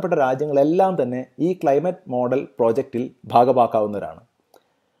പ്രധാനപ്പെട്ട രാജ്യങ്ങളെല്ലാം തന്നെ ഈ ക്ലൈമറ്റ് മോഡൽ പ്രോജക്റ്റിൽ ഭാഗമാക്കാവുന്നവരാണ്.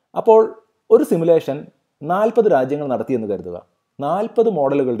 അപ്പോൾ ഒരു സിമുലേഷൻ 40 രാജ്യങ്ങൾ നടത്തിയെന്ന് കരുതുക. 40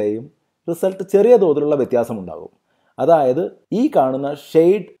 മോഡലുകളുടെയും റിസൾട്ട് ചെറിയ തോതിലുള്ള വ്യത്യാസമുണ്ടാകും. അതായത് ഈ കാണുന്ന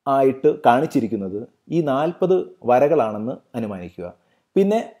ഷെയ്ഡ് ആയിട്ട് കാണിച്ചിരിക്കുന്നത് ഈ 40 വരകളാണെന്ന് അനുമാനിക്കുക.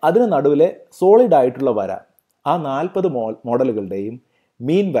 പിന്നെ അതിന് നടുവിലെ സോളിഡ് ആയിട്ടുള്ള വര ആ 40 മോഡലുകളുടെയും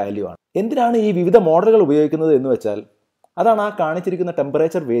മീൻ വാല്യൂ ആണ്. എന്തിനാണ് ഈ വിവിധ മോഡലുകൾ ഉപയോഗിക്കുന്നത് എന്ന് വെച്ചാൽ അതാണ് ആ കാണിച്ചിരിക്കുന്ന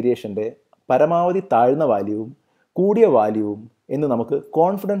ടെമ്പറേച്ചർ വേരിയേഷൻ്റെ പരമാവധി താഴ്ന്ന വാല്യൂവും കൂടിയ വാല്യൂവും എന്ന് നമുക്ക്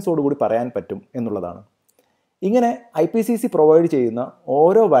കോൺഫിഡൻസോടുകൂടി പറയാൻ പറ്റും എന്നുള്ളതാണ്. ഇങ്ങനെ IPCC പ്രൊവൈഡ് ചെയ്യുന്ന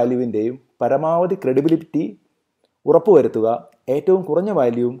ഓരോ വാല്യൂവിൻ്റെയും പരമാവധി ക്രെഡിബിലിറ്റി ഉറപ്പുവരുത്തുക, ഏറ്റവും കുറഞ്ഞ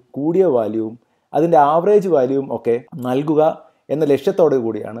വാല്യൂവും കൂടിയ വാല്യൂവും അതിൻ്റെ ആവറേജ് വാല്യൂവും ഒക്കെ നൽകുക എന്ന ലക്ഷ്യത്തോടു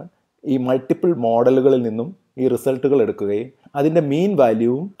കൂടിയാണ് ഈ മൾട്ടിപ്പിൾ മോഡലുകളിൽ നിന്നും ഈ റിസൾട്ടുകൾ എടുക്കുകയും അതിൻ്റെ മീൻ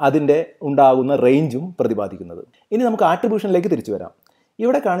വാല്യൂവും അതിൻ്റെ ഉണ്ടാകുന്ന റേഞ്ചും പ്രതിപാദിക്കുന്നത്. ഇനി നമുക്ക് ആട്രിബ്യൂഷനിലേക്ക് തിരിച്ചു വരാം.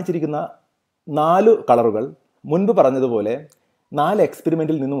 ഇവിടെ കാണിച്ചിരിക്കുന്ന 4 കളറുകൾ മുൻപ് പറഞ്ഞതുപോലെ 4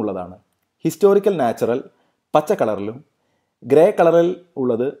 എക്സ്പെരിമെൻറ്റിൽ നിന്നുമുള്ളതാണ്. ഹിസ്റ്റോറിക്കൽ നാച്ചുറൽ പച്ച കളറിലും, ഗ്രേ കളറിൽ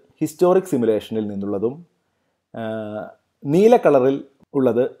ഉള്ളത് ഹിസ്റ്റോറിക് സിമുലേഷനിൽ നിന്നുള്ളതും, നീല കളറിൽ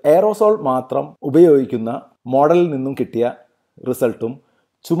ഉള്ളത് എയറോസോൾ മാത്രം ഉപയോഗിക്കുന്ന മോഡലിൽ നിന്നും കിട്ടിയ റിസൾട്ടും,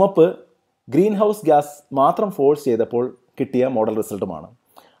 ചുമപ്പ് ഗ്രീൻ ഹൗസ് ഗ്യാസ് മാത്രം ഫോഴ്സ് ചെയ്തപ്പോൾ കിട്ടിയ മോഡൽ റിസൾട്ടുമാണ്.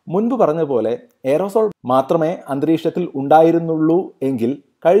 മുൻപ് പറഞ്ഞതുപോലെ എയറോസോൾ മാത്രമേ അന്തരീക്ഷത്തിൽ ഉണ്ടായിരുന്നുള്ളൂ എങ്കിൽ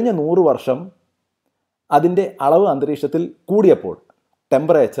കഴിഞ്ഞ 100 വർഷം അതിൻ്റെ അളവ് അന്തരീക്ഷത്തിൽ കൂടിയപ്പോൾ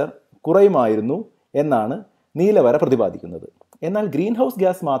ടെമ്പറേച്ചർ കുറയുമായിരുന്നു എന്നാണ് നീലവര പ്രതിപാദിക്കുന്നത്. എന്നാൽ ഗ്രീൻ ഹൗസ്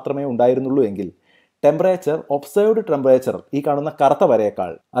ഗ്യാസ് മാത്രമേ ഉണ്ടായിരുന്നുള്ളൂ എങ്കിൽ ടെമ്പറേച്ചർ ഒബ്സർവ്ഡ് ടെമ്പറേച്ചർ ഈ കാണുന്ന കറുത്ത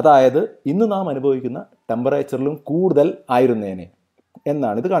വരയേക്കാൾ, അതായത് ഇന്ന് നാം അനുഭവിക്കുന്ന ടെമ്പറേച്ചറിലും കൂടുതൽ ആയിരുന്നേനെ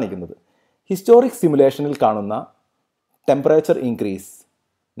എന്നാണ് ഇത് കാണിക്കുന്നത്. ഹിസ്റ്റോറിക് സിമുലേഷനിൽ കാണുന്ന temperature increase,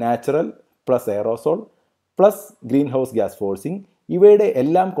 natural plus aerosol plus green house gas forcing, ഇവയുടെ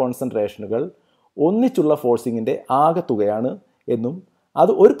എല്ലാം കോൺസെൻട്രേഷനുകൾ ഒന്നിച്ചുള്ള ഫോഴ്സിങ്ങിൻ്റെ ആകെത്തുകയാണ് എന്നും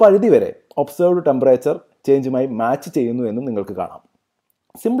അത് ഒരു പരിധിവരെ ഒബ്സർവ്ഡ് ടെമ്പറേച്ചർ ചേഞ്ചുമായി മാച്ച് ചെയ്യുന്നു എന്നും നിങ്ങൾക്ക് കാണാം.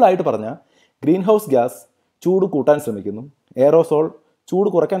 സിമ്പിളായിട്ട് പറഞ്ഞാൽ ഗ്രീൻ ഹൗസ് ഗ്യാസ് ചൂട് കൂട്ടാൻ ശ്രമിക്കുന്നു, എയറോസോൾ ചൂട്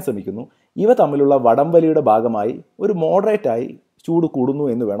കുറയ്ക്കാൻ ശ്രമിക്കുന്നു. ഇവ തമ്മിലുള്ള വടംവലിയുടെ ഭാഗമായി ഒരു മോഡറേറ്റായി ചൂട് കൂടുന്നു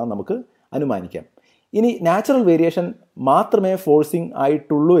എന്ന് വേണം നമുക്ക് അനുമാനിക്കാം. ഇനി നാച്ചുറൽ വേരിയേഷൻ മാത്രമേ ഫോഴ്സിങ്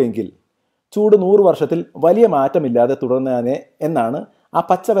ആയിട്ടുള്ളൂ എങ്കിൽ ചൂട് 100 വർഷത്തിൽ വലിയ മാറ്റമില്ലാതെ തുടർന്നേനെ എന്നാണ് ആ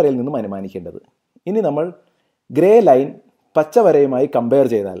പച്ചവരയിൽ നിന്നും അനുമാനിക്കേണ്ടത്. ഇനി നമ്മൾ ഗ്രേ ലൈൻ പച്ചവരയുമായി കമ്പയർ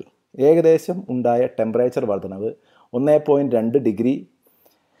ചെയ്താൽ ഏകദേശം ഉണ്ടായ ടെമ്പറേച്ചർ വർധനവ് 1.2 ഡിഗ്രി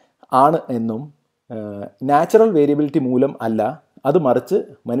ആണ് എന്നും നാച്ചുറൽ വേരിയബിലിറ്റി മൂലം അല്ല, അത് മറിച്ച്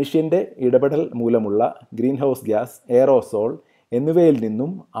മനുഷ്യൻ്റെ ഇടപെടൽ മൂലമുള്ള ഗ്രീൻ ഹൗസ് ഗ്യാസ്, എയറോസോൾ എന്നിവയിൽ നിന്നും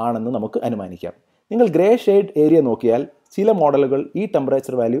ആണെന്ന് നമുക്ക് അനുമാനിക്കാം. നിങ്ങൾ ഗ്രേ ഷെയ്ഡ് ഏരിയ നോക്കിയാൽ ചില മോഡലുകൾ ഈ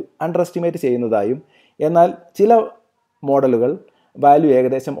ടെമ്പറേച്ചർ വാല്യൂ അണ്ടർ എസ്റ്റിമേറ്റ് ചെയ്യുന്നതായും എന്നാൽ ചില മോഡലുകൾ വാല്യൂ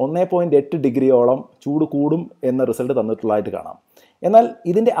ഏകദേശം 1.8 ഡിഗ്രിയോളം ചൂട് കൂടും എന്ന റിസൾട്ട് തന്നിട്ടുള്ളതായിട്ട് കാണാം. എന്നാൽ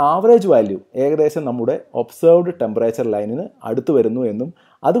ഇതിൻ്റെ ആവറേജ് വാല്യൂ ഏകദേശം നമ്മുടെ ഒബ്സർവ്ഡ് ടെമ്പറേച്ചർ ലൈനിന് അടുത്ത് വരുന്നു എന്നും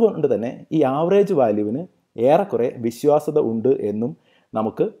അതുകൊണ്ട് തന്നെ ഈ ആവറേജ് വാല്യൂവിന് ഏറെക്കുറെ വിശ്വാസ്യത ഉണ്ട് എന്നും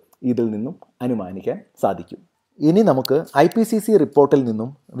നമുക്ക് ഇതിൽ നിന്നും അനുമാനിക്കാൻ സാധിക്കും. ഇനി നമുക്ക് IPCC റിപ്പോർട്ടിൽ നിന്നും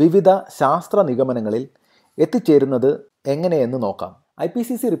വിവിധ ശാസ്ത്ര നിഗമനങ്ങളിൽ എത്തിച്ചേരുന്നത് എങ്ങനെയെന്ന് നോക്കാം.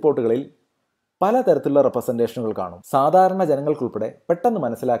 IPCC റിപ്പോർട്ടുകളിൽ പലതരത്തിലുള്ള റെപ്രസെൻറ്റേഷനുകൾ കാണും. സാധാരണ ജനങ്ങൾക്കുൾപ്പെടെ പെട്ടെന്ന്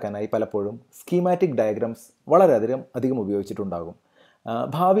മനസ്സിലാക്കാനായി പലപ്പോഴും സ്കീമാറ്റിക് ഡയഗ്രാംസ് വളരെയധികം ഉപയോഗിച്ചിട്ടുണ്ടാകും.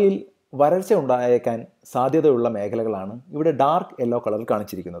 ഭാവിയിൽ വരൾച്ച ഉണ്ടായേക്കാൻ സാധ്യതയുള്ള മേഖലകളാണ് ഇവിടെ ഡാർക്ക് യെല്ലോ കളറിൽ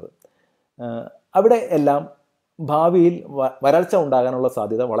കാണിച്ചിരിക്കുന്നത്. അവിടെ എല്ലാം ഭാവിയിൽ വരൾച്ച ഉണ്ടാകാനുള്ള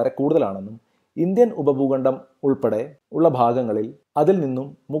സാധ്യത വളരെ കൂടുതലാണെന്നും ഇന്ത്യൻ ഉപഭൂഖണ്ഡം ഉൾപ്പെടെ ഉള്ള ഭാഗങ്ങളിൽ അതിൽ നിന്നും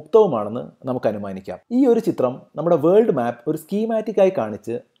മുക്തവുമാണെന്ന് നമുക്ക് അനുമാനിക്കാം. ഈ ഒരു ചിത്രം നമ്മുടെ വേൾഡ് മാപ്പ് ഒരു സ്കീമാറ്റിക്കായി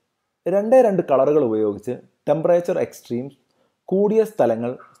കാണിച്ച് 2 കളറുകൾ ഉപയോഗിച്ച് ടെമ്പറേച്ചർ എക്സ്ട്രീംസ് കൂടിയ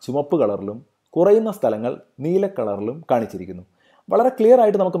സ്ഥലങ്ങൾ ചുമപ്പ് കളറിലും കുറയുന്ന സ്ഥലങ്ങൾ നീല കളറിലും കാണിച്ചിരിക്കുന്നു. വളരെ ക്ലിയർ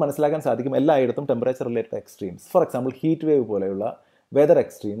ആയിട്ട് നമുക്ക് മനസ്സിലാക്കാൻ സാധിക്കും എല്ലായിടത്തും temperature related extremes, for example heat wave പോലെയുള്ള വെതർ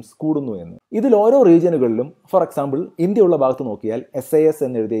എക്സ്ട്രീംസ് കൂടുന്നു എന്ന്. ഇതിൽ ഓരോ റീജിയനുകളിലും, ഫോർ എക്സാമ്പിൾ ഇന്ത്യ ഉള്ള ഭാഗത്ത് നോക്കിയാൽ SAS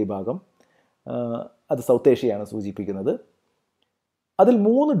എന്നെഴുതിയ ഈ ഭാഗം അത് സൗത്ത് ഏഷ്യയാണ് സൂചിപ്പിക്കുന്നത്. അതിൽ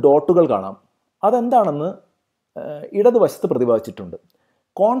 3 ഡോട്ടുകൾ കാണാം. അതെന്താണെന്ന് ഇടതുവശത്ത് പ്രതിപാദിച്ചിട്ടുണ്ട്.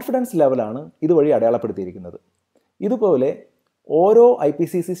 കോൺഫിഡൻസ് ലെവലാണ് ഇതുവഴി അടയാളപ്പെടുത്തിയിരിക്കുന്നത്. ഇതുപോലെ ഓരോ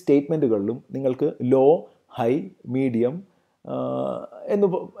IPCC സ്റ്റേറ്റ്മെൻറ്റുകളിലും നിങ്ങൾക്ക് ലോ, ഹൈ, മീഡിയം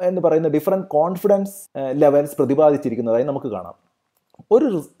എന്ന് പറയുന്ന ഡിഫറെൻറ്റ് കോൺഫിഡൻസ് ലെവൽസ് പ്രതിപാദിച്ചിരിക്കുന്നതായി നമുക്ക് കാണാം. ഒരു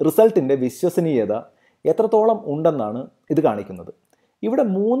റിസൾട്ടിൻ്റെ വിശ്വസനീയത എത്രത്തോളം ഉണ്ടെന്നാണ് ഇത് കാണിക്കുന്നത്. ഇവിടെ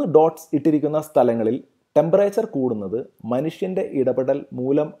 3 ഡോട്ട്സ് ഇട്ടിരിക്കുന്ന സ്ഥലങ്ങളിൽ ടെമ്പറേച്ചർ കൂടുന്നത് മനുഷ്യൻ്റെ ഇടപെടൽ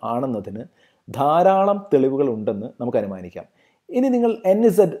മൂലം ആണെന്നതിന് ധാരാളം തെളിവുകൾ ഉണ്ടെന്ന് നമുക്ക് അനുമാനിക്കാം. ഇനി നിങ്ങൾ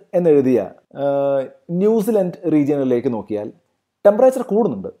NZ എന്നെഴുതിയ ന്യൂസിലൻഡ് റീജിയനിലേക്ക് നോക്കിയാൽ ടെമ്പറേച്ചർ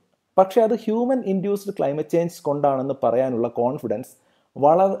കൂടുന്നുണ്ട്, പക്ഷേ അത് ഹ്യൂമൻ ഇൻഡ്യൂസ്ഡ് ക്ലൈമറ്റ് ചേഞ്ച് കൊണ്ടാണെന്ന് പറയാനുള്ള കോൺഫിഡൻസ്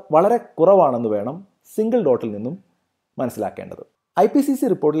വളരെ കുറവാണെന്ന് വേണം സിംഗിൾ ഡോട്ടിൽ നിന്നും മനസ്സിലാക്കേണ്ടത്. IPCC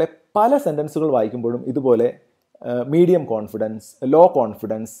റിപ്പോർട്ടിലെ പല സെൻറ്റൻസുകൾ വായിക്കുമ്പോഴും ഇതുപോലെ മീഡിയം കോൺഫിഡൻസ്, ലോ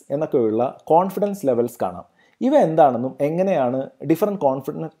കോൺഫിഡൻസ് എന്നൊക്കെയുള്ള കോൺഫിഡൻസ് ലെവൽസ് കാണാം. ഇവ എന്താണെന്നും എങ്ങനെയാണ് ഡിഫറൻറ്റ്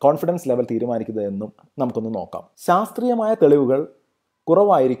കോൺഫിഡൻസ് ലെവൽ തീരുമാനിക്കുന്നതെന്നും നമുക്കൊന്ന് നോക്കാം. ശാസ്ത്രീയമായ തെളിവുകൾ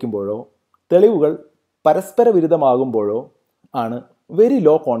കുറവായിരിക്കുമ്പോഴോ തെളിവുകൾ പരസ്പര വിരുദ്ധമാകുമ്പോഴോ ആണ് വെരി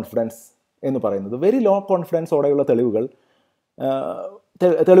ലോ കോൺഫിഡൻസ് എന്ന് പറയുന്നത്. വെരി ലോ കോൺഫിഡൻസോടെയുള്ള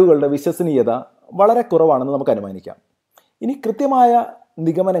തെളിവുകളുടെ വിശ്വസനീയത വളരെ കുറവാണെന്ന് നമുക്ക് അനുമാനിക്കാം. ഇനി കൃത്യമായ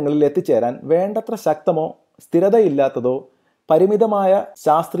നിഗമനങ്ങളിൽ എത്തിച്ചേരാൻ വേണ്ടത്ര ശക്തമോ സ്ഥിരതയില്ലാത്തതോ പരിമിതമായ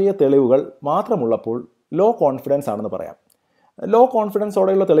ശാസ്ത്രീയ തെളിവുകൾ മാത്രമുള്ളപ്പോൾ ലോ കോൺഫിഡൻസ് ആണെന്ന് പറയാം. ലോ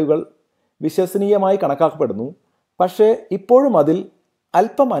കോൺഫിഡൻസോടെയുള്ള തെളിവുകൾ വിശ്വസനീയമായി കണക്കാക്കപ്പെടുന്നു, പക്ഷേ ഇപ്പോഴും അതിൽ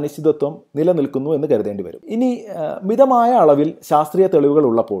അല്പം അനിശ്ചിതത്വം നിലനിൽക്കുന്നു എന്ന് കരുതേണ്ടി വരും. ഇനി മിതമായ അളവിൽ ശാസ്ത്രീയ തെളിവുകൾ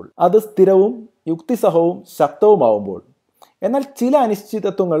ഉള്ളപ്പോൾ അത് സ്ഥിരവും യുക്തിസഹവും ശക്തവുമാവുമ്പോൾ എന്നാൽ ചില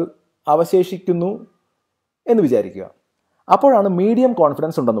അനിശ്ചിതത്വങ്ങൾ അവശേഷിക്കുന്നു എന്ന് വിചാരിക്കുക. അപ്പോഴാണ് മീഡിയം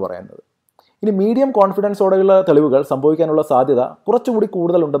കോൺഫിഡൻസ് ഉണ്ടെന്ന് പറയുന്നത്. ഇനി മീഡിയം കോൺഫിഡൻസോടെയുള്ള തെളിവുകൾ സംഭവിക്കാനുള്ള സാധ്യത കുറച്ചുകൂടി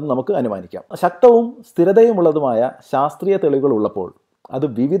കൂടുതലുണ്ടെന്ന് നമുക്ക് അനുമാനിക്കാം. ശക്തവും സ്ഥിരതയുമുള്ളതുമായ ശാസ്ത്രീയ തെളിവുകൾ ഉള്ളപ്പോൾ അത്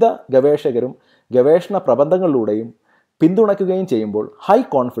വിവിധ ഗവേഷകരും ഗവേഷണ പ്രബന്ധങ്ങളിലൂടെയും പിന്തുണയ്ക്കുകയും ചെയ്യുമ്പോൾ ഹൈ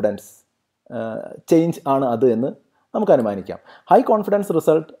കോൺഫിഡൻസ് ചേഞ്ച് ആണ് അത് എന്ന് നമുക്ക് അനുമാനിക്കാം. ഹൈ കോൺഫിഡൻസ്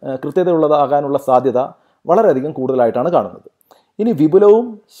റിസൾട്ട് കൃത്യതയുള്ളതാകാനുള്ള സാധ്യത വളരെയധികം കൂടുതലായിട്ടാണ് കാണുന്നത്. ഇനി വിപുലവും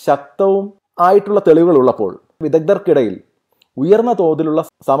ശക്തവും ആയിട്ടുള്ള തെളിവുകൾ ഉള്ളപ്പോൾ, വിദഗ്ധർക്കിടയിൽ ഉയർന്ന തോതിലുള്ള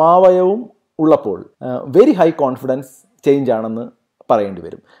സമാവയവും ഉള്ളപ്പോൾ വെരി ഹൈ കോൺഫിഡൻസ് ചേഞ്ച് ആണെന്ന് പറയേണ്ടി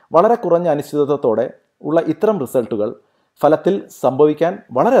വരും. വളരെ കുറഞ്ഞ അനിശ്ചിതത്വത്തോടെ ഉള്ള ഇത്തരം റിസൾട്ടുകൾ ഫലത്തിൽ സംഭവിക്കാൻ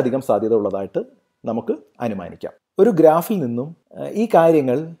വളരെയധികം സാധ്യത ഉള്ളതായിട്ട് നമുക്ക് അനുമാനിക്കാം. ഒരു ഗ്രാഫിൽ നിന്നും ഈ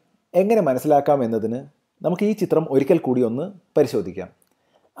കാര്യങ്ങൾ എങ്ങനെ മനസ്സിലാക്കാം എന്നതിന് നമുക്ക് ഈ ചിത്രം ഒരിക്കൽ കൂടി ഒന്ന് പരിശോധിക്കാം.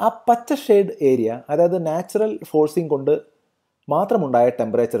 ആ പച്ച ഷെയ്ഡ് ഏരിയ, അതായത് നാച്ചുറൽ ഫോഴ്സിങ് കൊണ്ട് മാത്രമുണ്ടായ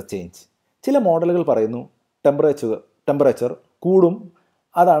ടെമ്പറേച്ചർ ചേഞ്ച്. ചില മോഡലുകൾ പറയുന്നു ടെമ്പറേച്ചർ കൂടും,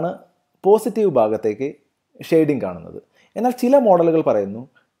 അതാണ് പോസിറ്റീവ് ഭാഗത്തേക്ക് ഷെയ്ഡിങ് കാണുന്നത്. എന്നാൽ ചില മോഡലുകൾ പറയുന്നു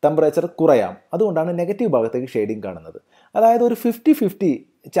ടെമ്പറേച്ചർ കുറയാം, അതുകൊണ്ടാണ് നെഗറ്റീവ് ഭാഗത്തേക്ക് ഷെയ്ഡിങ് കാണുന്നത്. അതായത് ഒരു 50-50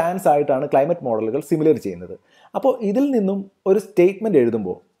 ചാൻസ് ആയിട്ടാണ് ക്ലൈമറ്റ് മോഡലുകൾ സിമുലേറ്റ് ചെയ്യുന്നത്. അപ്പോൾ ഇതിൽ നിന്നും ഒരു സ്റ്റേറ്റ്മെൻറ്റ്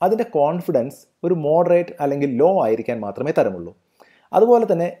എഴുതുമ്പോൾ അതിൻ്റെ കോൺഫിഡൻസ് ഒരു മോഡറേറ്റ് അല്ലെങ്കിൽ ലോ ആയിരിക്കാൻ മാത്രമേ തരമുള്ളൂ. അതുപോലെ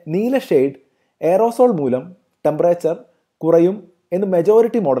തന്നെ നീല ഷെയ്ഡ് എയറോസോൾ മൂലം ടെമ്പറേച്ചർ കുറയും എന്ന്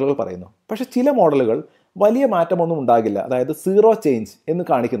മെജോറിറ്റി മോഡലുകൾ പറയുന്നു. പക്ഷേ ചില മോഡലുകൾ വലിയ മാറ്റമൊന്നും ഉണ്ടാകില്ല, അതായത് സീറോ ചേഞ്ച് എന്ന്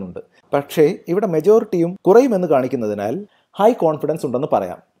കാണിക്കുന്നുണ്ട്. പക്ഷേ ഇവിടെ മെജോറിറ്റിയും കുറയുമെന്ന് കാണിക്കുന്നതിനാൽ ഹൈ കോൺഫിഡൻസ് ഉണ്ടെന്ന്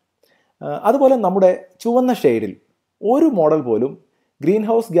പറയാം. അതുപോലെ നമ്മുടെ ചുവന്ന ഷെയ്ഡിൽ ഒരു മോഡൽ പോലും ഗ്രീൻ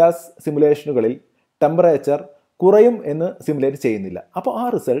ഹൗസ് ഗ്യാസ് സിമുലേഷനുകളിൽ ടെമ്പറേച്ചർ കുറയും എന്ന് സിമുലേറ്റ് ചെയ്യുന്നില്ല. അപ്പോൾ ആ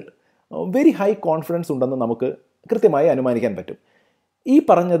റിസൾട്ട് വെരി ഹൈ കോൺഫിഡൻസ് ഉണ്ടെന്ന് നമുക്ക് കൃത്യമായി അനുമാനിക്കാൻ പറ്റും. ഈ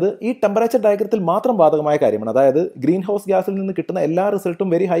പറഞ്ഞത് ഈ ടെമ്പറേച്ചർ ഡയഗ്രത്തിൽ മാത്രം ബാധകമായ കാര്യമാണ്. അതായത് ഗ്രീൻ ഹൗസ് ഗ്യാസിൽ നിന്ന് കിട്ടുന്ന എല്ലാ റിസൾട്ടും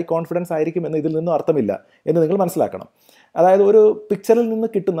വെരി ഹൈ കോൺഫിഡൻസ് ആയിരിക്കും എന്ന് ഇതിൽ നിന്നും അർത്ഥമില്ല എന്ന് നിങ്ങൾ മനസ്സിലാക്കണം. അതായത് ഒരു പിക്ചറിൽ നിന്ന്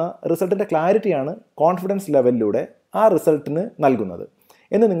കിട്ടുന്ന റിസൾട്ടിൻ്റെ ക്ലാരിറ്റിയാണ് കോൺഫിഡൻസ് ലെവലിലൂടെ ആ റിസൾട്ടിന് നൽകുന്നത്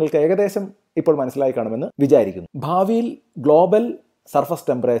എന്ന് നിങ്ങൾക്ക് ഏകദേശം ഇപ്പോൾ മനസ്സിലായി കാണുമെന്ന് വിചാരിക്കുന്നു. ഭാവിയിൽ ഗ്ലോബൽ സർഫസ്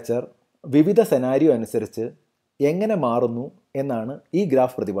ടെമ്പറേച്ചർ വിവിധ സെനാരിയോ അനുസരിച്ച് എങ്ങനെ മാറുന്നു എന്നാണ് ഈ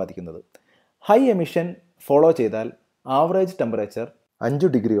ഗ്രാഫ് പ്രതിപാദിക്കുന്നത്. ഹൈ എമിഷൻ ഫോളോ ചെയ്താൽ ആവറേജ് ടെമ്പറേച്ചർ 5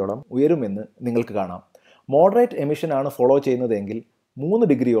 ഡിഗ്രിയോളം ഉയരുമെന്ന് നിങ്ങൾക്ക് കാണാം. മോഡറേറ്റ് എമിഷനാണ് ഫോളോ ചെയ്യുന്നതെങ്കിൽ 3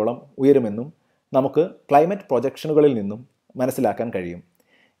 ഡിഗ്രിയോളം ഉയരുമെന്നും നമുക്ക് ക്ലൈമറ്റ് പ്രൊജക്ഷനുകളിൽ നിന്നും മനസ്സിലാക്കാൻ കഴിയും.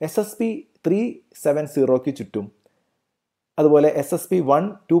 SSP 370 ചുറ്റും അതുപോലെ SSP 1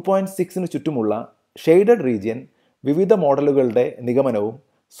 2.6 ചുറ്റുമുള്ള ഷെയ്ഡഡ് റീജിയൻ വിവിധ മോഡലുകളുടെ നിഗമനവും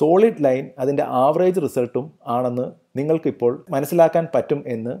സോളിഡ് ലൈൻ അതിൻ്റെ ആവറേജ് റിസൾട്ടും ആണെന്ന് നിങ്ങൾക്കിപ്പോൾ മനസ്സിലാക്കാൻ പറ്റും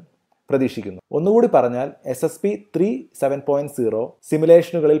എന്ന് പ്രതീക്ഷിക്കുന്നു. ഒന്നുകൂടി പറഞ്ഞാൽ SSP 3.7.0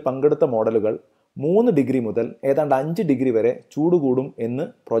 സിമുലേഷനുകളിൽ പങ്കെടുത്ത മോഡലുകൾ 3 ഡിഗ്രി മുതൽ ഏതാണ്ട് 5 ഡിഗ്രി വരെ ചൂട് കൂടും എന്ന്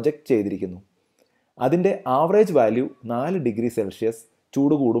പ്രൊജക്റ്റ് ചെയ്തിരിക്കുന്നു. അതിൻ്റെ ആവറേജ് വാല്യൂ 4 ഡിഗ്രി സെൽഷ്യസ്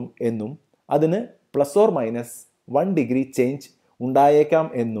ചൂട് കൂടും എന്നും അതിന് ±1 ഡിഗ്രി ചേഞ്ച് ഉണ്ടായേക്കാം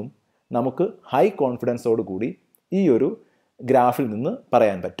എന്നും നമുക്ക് ഹൈ കോൺഫിഡൻസോട് കൂടി ഈ ഒരു ഗ്രാഫിൽ നിന്ന്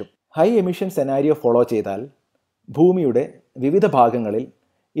പറയാൻ പറ്റും. ഹൈ എമിഷൻ സെനാരിയോ ഫോളോ ചെയ്താൽ ഭൂമിയുടെ വിവിധ ഭാഗങ്ങളിൽ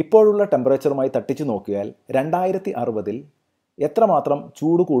ഇപ്പോഴുള്ള ടെമ്പറേച്ചറുമായി തട്ടിച്ചു നോക്കിയാൽ 2060 എത്രമാത്രം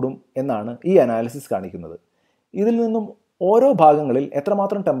ചൂട് കൂടും എന്നാണ് ഈ അനാലിസിസ് കാണിക്കുന്നത്. ഇതിൽ നിന്നും ഓരോ ഭാഗങ്ങളിൽ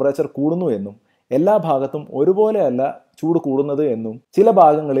എത്രമാത്രം ടെമ്പറേച്ചർ കൂടുന്നു എന്നും എല്ലാ ഭാഗത്തും ഒരുപോലെയല്ല ചൂട് കൂടുന്നത് എന്നും ചില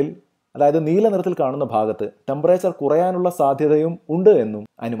ഭാഗങ്ങളിൽ, അതായത് നീല നിറത്തിൽ കാണുന്ന ഭാഗത്ത് ടെമ്പറേച്ചർ കുറയാനുള്ള സാധ്യതയും ഉണ്ട് എന്നും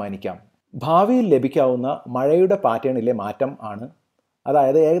അനുമാനിക്കാം. ഭാവിയിൽ ലഭിക്കാവുന്ന മഴയുടെ പാറ്റേണിലെ മാറ്റം ആണ്,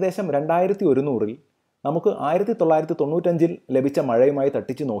 അതായത് ഏകദേശം 2100-ൽ നമുക്ക് 1995-ൽ ലഭിച്ച മഴയുമായി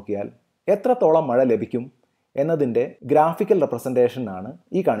തട്ടിച്ചു നോക്കിയാൽ എത്രത്തോളം മഴ ലഭിക്കും എന്നതിൻ്റെ ഗ്രാഫിക്കൽ റെപ്രസെൻറ്റേഷൻ ആണ്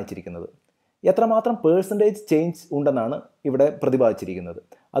ഈ കാണിച്ചിരിക്കുന്നത്. എത്രമാത്രം പേഴ്സൻറ്റേജ് ചേഞ്ച് ഉണ്ടെന്നാണ് ഇവിടെ പ്രതിപാദിച്ചിരിക്കുന്നത്.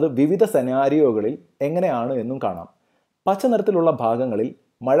 അത് വിവിധ സെനാരിയോകളിൽ എങ്ങനെയാണ് എന്നും കാണാം. പച്ച നിറത്തിലുള്ള ഭാഗങ്ങളിൽ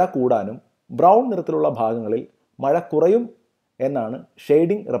മഴ കൂടാനും ബ്രൗൺ നിറത്തിലുള്ള ഭാഗങ്ങളിൽ മഴ കുറയും എന്നാണ്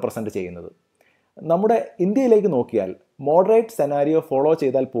ഷെയ്ഡിംഗ് റെപ്രസെൻറ്റ് ചെയ്യുന്നത്. നമ്മുടെ ഇന്ത്യയിലേക്ക് നോക്കിയാൽ മോഡറേറ്റ് സെനാരിയോ ഫോളോ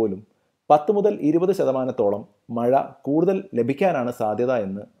ചെയ്താൽ പോലും 10 മുതൽ 20% മഴ കൂടുതൽ ലഭിക്കാനാണ് സാധ്യത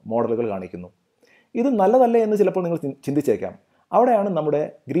എന്ന് മോഡലുകൾ കാണിക്കുന്നു. ഇത് നല്ലതല്ലേ എന്ന് ചിലപ്പോൾ നിങ്ങൾ ചിന്തിച്ചേക്കാം. അവിടെയാണ് നമ്മുടെ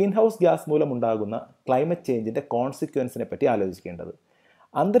ഗ്രീൻ ഹൗസ് ഗ്യാസ് മൂലമുണ്ടാകുന്ന ക്ലൈമറ്റ് ചേഞ്ചിൻ്റെ കോൺസിക്വൻസിനെ പറ്റി ആലോചിക്കേണ്ടത്.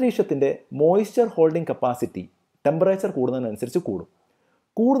 അന്തരീക്ഷത്തിൻ്റെ മോയ്സ്ചർ ഹോൾഡിംഗ് കപ്പാസിറ്റി ടെമ്പറേച്ചർ കൂടുന്നതിനനുസരിച്ച് കൂടും.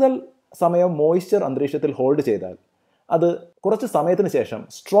 കൂടുതൽ സമയം മോയ്സ്ചർ അന്തരീക്ഷത്തിൽ ഹോൾഡ് ചെയ്താൽ അത് കുറച്ച് സമയത്തിന് ശേഷം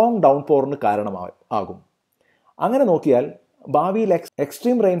സ്ട്രോങ് ഡൗൺപോറിന് കാരണമാകും. അങ്ങനെ നോക്കിയാൽ ഭാവിയിൽ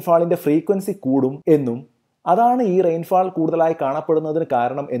എക്സ്ട്രീം റെയിൻഫാളിൻ്റെ ഫ്രീക്വൻസി കൂടും എന്നും അതാണ് ഈ റെയിൻഫാൾ കൂടുതലായി കാണപ്പെടുന്നതിന്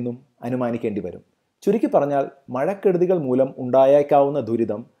കാരണം എന്നും അനുമാനിക്കേണ്ടി വരും. ചുരുക്കി പറഞ്ഞാൽ മഴക്കെടുതികൾ മൂലം ഉണ്ടായേക്കാവുന്ന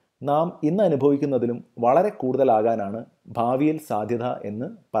ദുരിതം നാം ഇന്ന് അനുഭവിക്കുന്നതിലും വളരെ കൂടുതലാകാനാണ് ഭാവിയിൽ സാധ്യത എന്ന്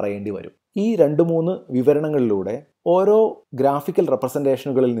പറയേണ്ടി വരും. ഈ 2-3 വിവരണങ്ങളിലൂടെ ഓരോ ഗ്രാഫിക്കൽ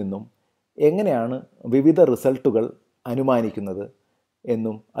റെപ്രസെൻറ്റേഷനുകളിൽ നിന്നും എങ്ങനെയാണ് വിവിധ റിസൾട്ടുകൾ അനുമാനിക്കുന്നത്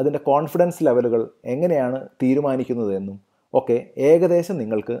എന്നും അതിൻ്റെ കോൺഫിഡൻസ് ലെവലുകൾ എങ്ങനെയാണ് തീരുമാനിക്കുന്നത് എന്നും ഒക്കെ ഏകദേശം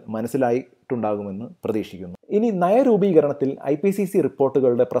നിങ്ങൾക്ക് മനസ്സിലായിട്ടുണ്ടാകുമെന്ന് പ്രതീക്ഷിക്കുന്നു. ഇനി നയരൂപീകരണത്തിൽ IPCC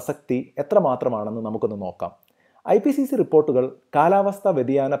റിപ്പോർട്ടുകളുടെ പ്രസക്തി എത്രമാത്രമാണെന്ന് നമുക്കൊന്ന് നോക്കാം. IPCC റിപ്പോർട്ടുകൾ കാലാവസ്ഥാ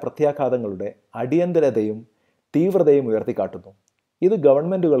വ്യതിയാന പ്രത്യാഘാതങ്ങളുടെ അടിയന്തരതയും തീവ്രതയും ഉയർത്തിക്കാട്ടുന്നു. ഇത്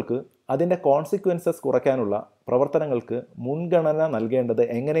ഗവൺമെൻറ്റുകൾക്ക് അതിൻ്റെ കോൺസിക്വൻസസ് കുറയ്ക്കാനുള്ള പ്രവർത്തനങ്ങൾക്ക് മുൻഗണന നൽകേണ്ടത്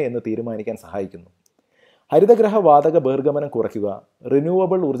എങ്ങനെയെന്ന് തീരുമാനിക്കാൻ സഹായിക്കുന്നു. ഹരിതഗ്രഹ വാതക ബഹിർഗമനം കുറയ്ക്കുക,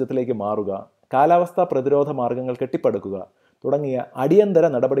 റിന്യൂവബിൾ ഊർജ്ജത്തിലേക്ക് മാറുക, കാലാവസ്ഥാ പ്രതിരോധ മാർഗങ്ങൾ കെട്ടിപ്പടുക്കുക തുടങ്ങിയ അടിയന്തര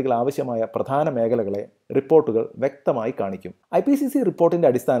നടപടികൾ ആവശ്യമായ പ്രധാന മേഖലകളെ റിപ്പോർട്ടുകൾ വ്യക്തമായി കാണിക്കും. IPCC റിപ്പോർട്ടിൻ്റെ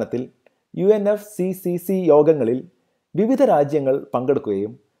അടിസ്ഥാനത്തിൽ UNFCCC യോഗങ്ങളിൽ വിവിധ രാജ്യങ്ങൾ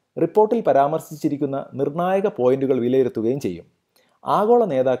പങ്കെടുക്കുകയും റിപ്പോർട്ടിൽ പരാമർശിച്ചിരിക്കുന്ന നിർണായക പോയിന്റുകൾ വിലയിരുത്തുകയും ചെയ്യും. ആഗോള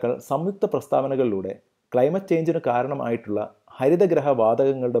നേതാക്കൾ സംയുക്ത പ്രസ്താവനകളിലൂടെ ക്ലൈമറ്റ് ചേഞ്ചിന് കാരണമായിട്ടുള്ള ഹരിതഗ്രഹ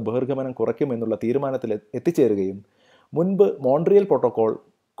വാതകങ്ങളുടെ ബഹിർഗമനം കുറയ്ക്കുമെന്നുള്ള തീരുമാനത്തിൽ എത്തിച്ചേരുകയും മുൻപ് മോൺട്രിയൽ പ്രോട്ടോക്കോൾ,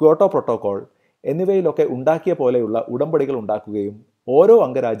 ക്യോട്ടോ പ്രോട്ടോക്കോൾ എന്നിവയിലൊക്കെ ഉണ്ടാക്കിയ പോലെയുള്ള ഉടമ്പടികൾ ഉണ്ടാക്കുകയും ഓരോ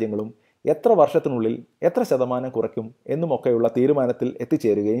അംഗരാജ്യങ്ങളും എത്ര വർഷത്തിനുള്ളിൽ എത്ര ശതമാനം കുറയ്ക്കും എന്നുമൊക്കെയുള്ള തീരുമാനത്തിൽ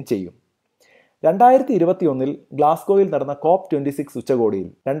എത്തിച്ചേരുകയും ചെയ്യും. 2021-ൽ ഗ്ലാസ്ഗോയിൽ നടന്ന COP26 ഉച്ചകോടിയിൽ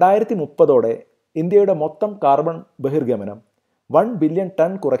 2030-ഓടെ ഇന്ത്യയുടെ മൊത്തം കാർബൺ ബഹിർഗമനം 1 ബില്യൺ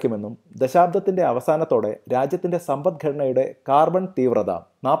ടൺ കുറയ്ക്കുമെന്നും ദശാബ്ദത്തിൻ്റെ അവസാനത്തോടെ രാജ്യത്തിൻ്റെ സമ്പദ്ഘടനയുടെ കാർബൺ തീവ്രത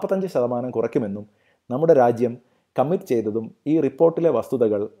 45% കുറയ്ക്കുമെന്നും നമ്മുടെ രാജ്യം കമ്മിറ്റ് ചെയ്തതും ഈ റിപ്പോർട്ടിലെ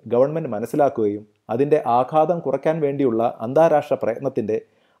വസ്തുതകൾ ഗവൺമെൻറ് മനസ്സിലാക്കുകയും അതിൻ്റെ ആഘാതം കുറയ്ക്കാൻ വേണ്ടിയുള്ള അന്താരാഷ്ട്ര പ്രയത്നത്തിൻ്റെ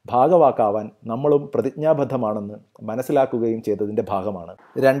ഭാഗവാക്കാവാൻ നമ്മളും പ്രതിജ്ഞാബദ്ധമാണെന്ന് മനസ്സിലാക്കുകയും ചെയ്തതിൻ്റെ ഭാഗമാണ്.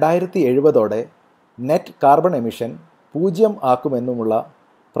 2070-ഓടെ നെറ്റ് കാർബൺ എമിഷൻ 0 ആക്കുമെന്നുമുള്ള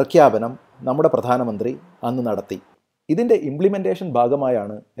പ്രഖ്യാപനം നമ്മുടെ പ്രധാനമന്ത്രി അന്ന് നടത്തി. ഇതിൻ്റെ ഇംപ്ലിമെൻറ്റേഷൻ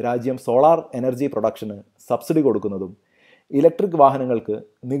ഭാഗമായാണ് രാജ്യം സോളാർ എനർജി പ്രൊഡക്ഷന് സബ്സിഡി കൊടുക്കുന്നതും ഇലക്ട്രിക് വാഹനങ്ങൾക്ക്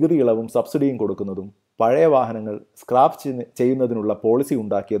നികുതി ഇളവും സബ്സിഡിയും കൊടുക്കുന്നതും പഴയ വാഹനങ്ങൾ സ്ക്രാപ്പ് ചെയ്യുന്നതിനുള്ള പോളിസി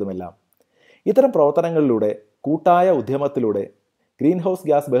ഉണ്ടാക്കിയതുമെല്ലാം. ഇത്തരം പ്രവർത്തനങ്ങളിലൂടെ കൂട്ടായ ഉദ്യമത്തിലൂടെ ഗ്രീൻ ഹൗസ്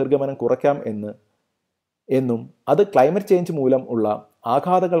ഗ്യാസ് ബഹിർഗമനം കുറയ്ക്കാം എന്നും അത് ക്ലൈമറ്റ് ചേഞ്ച് മൂലം ഉള്ള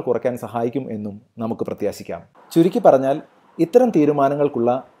ആഘാതങ്ങൾ കുറയ്ക്കാൻ സഹായിക്കും എന്നും നമുക്ക് പ്രത്യാശിക്കാം. ചുരുക്കി പറഞ്ഞാൽ ഇത്തരം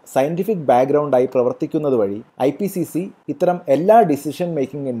തീരുമാനങ്ങൾക്കുള്ള സയൻറ്റിഫിക് ബാക്ക്ഗ്രൗണ്ടായി പ്രവർത്തിക്കുന്നത് വഴി IPCC ഇത്തരം എല്ലാ ഡിസിഷൻ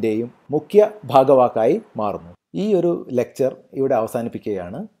മേക്കിങ്ങിൻ്റെയും മുഖ്യ ഭാഗവാക്കായി മാറുന്നു. ഈ ഒരു ലെക്ചർ ഇവിടെ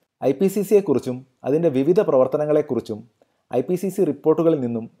അവസാനിപ്പിക്കുകയാണ്. IPCCയെക്കുറിച്ചും അതിൻ്റെ വിവിധ പ്രവർത്തനങ്ങളെക്കുറിച്ചും IPCC റിപ്പോർട്ടുകളിൽ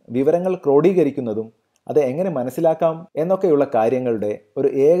നിന്നും വിവരങ്ങൾ ക്രോഡീകരിക്കുന്നതും അത് എങ്ങനെ മനസ്സിലാക്കാം എന്നൊക്കെയുള്ള കാര്യങ്ങളുടെ ഒരു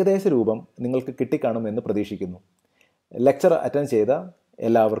ഏകദേശ രൂപം നിങ്ങൾക്ക് കിട്ടിക്കാണുമെന്ന് പ്രതീക്ഷിക്കുന്നു. ലെക്ചർ അറ്റൻഡ് ചെയ്ത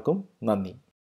എല്ലാവർക്കും നന്ദി.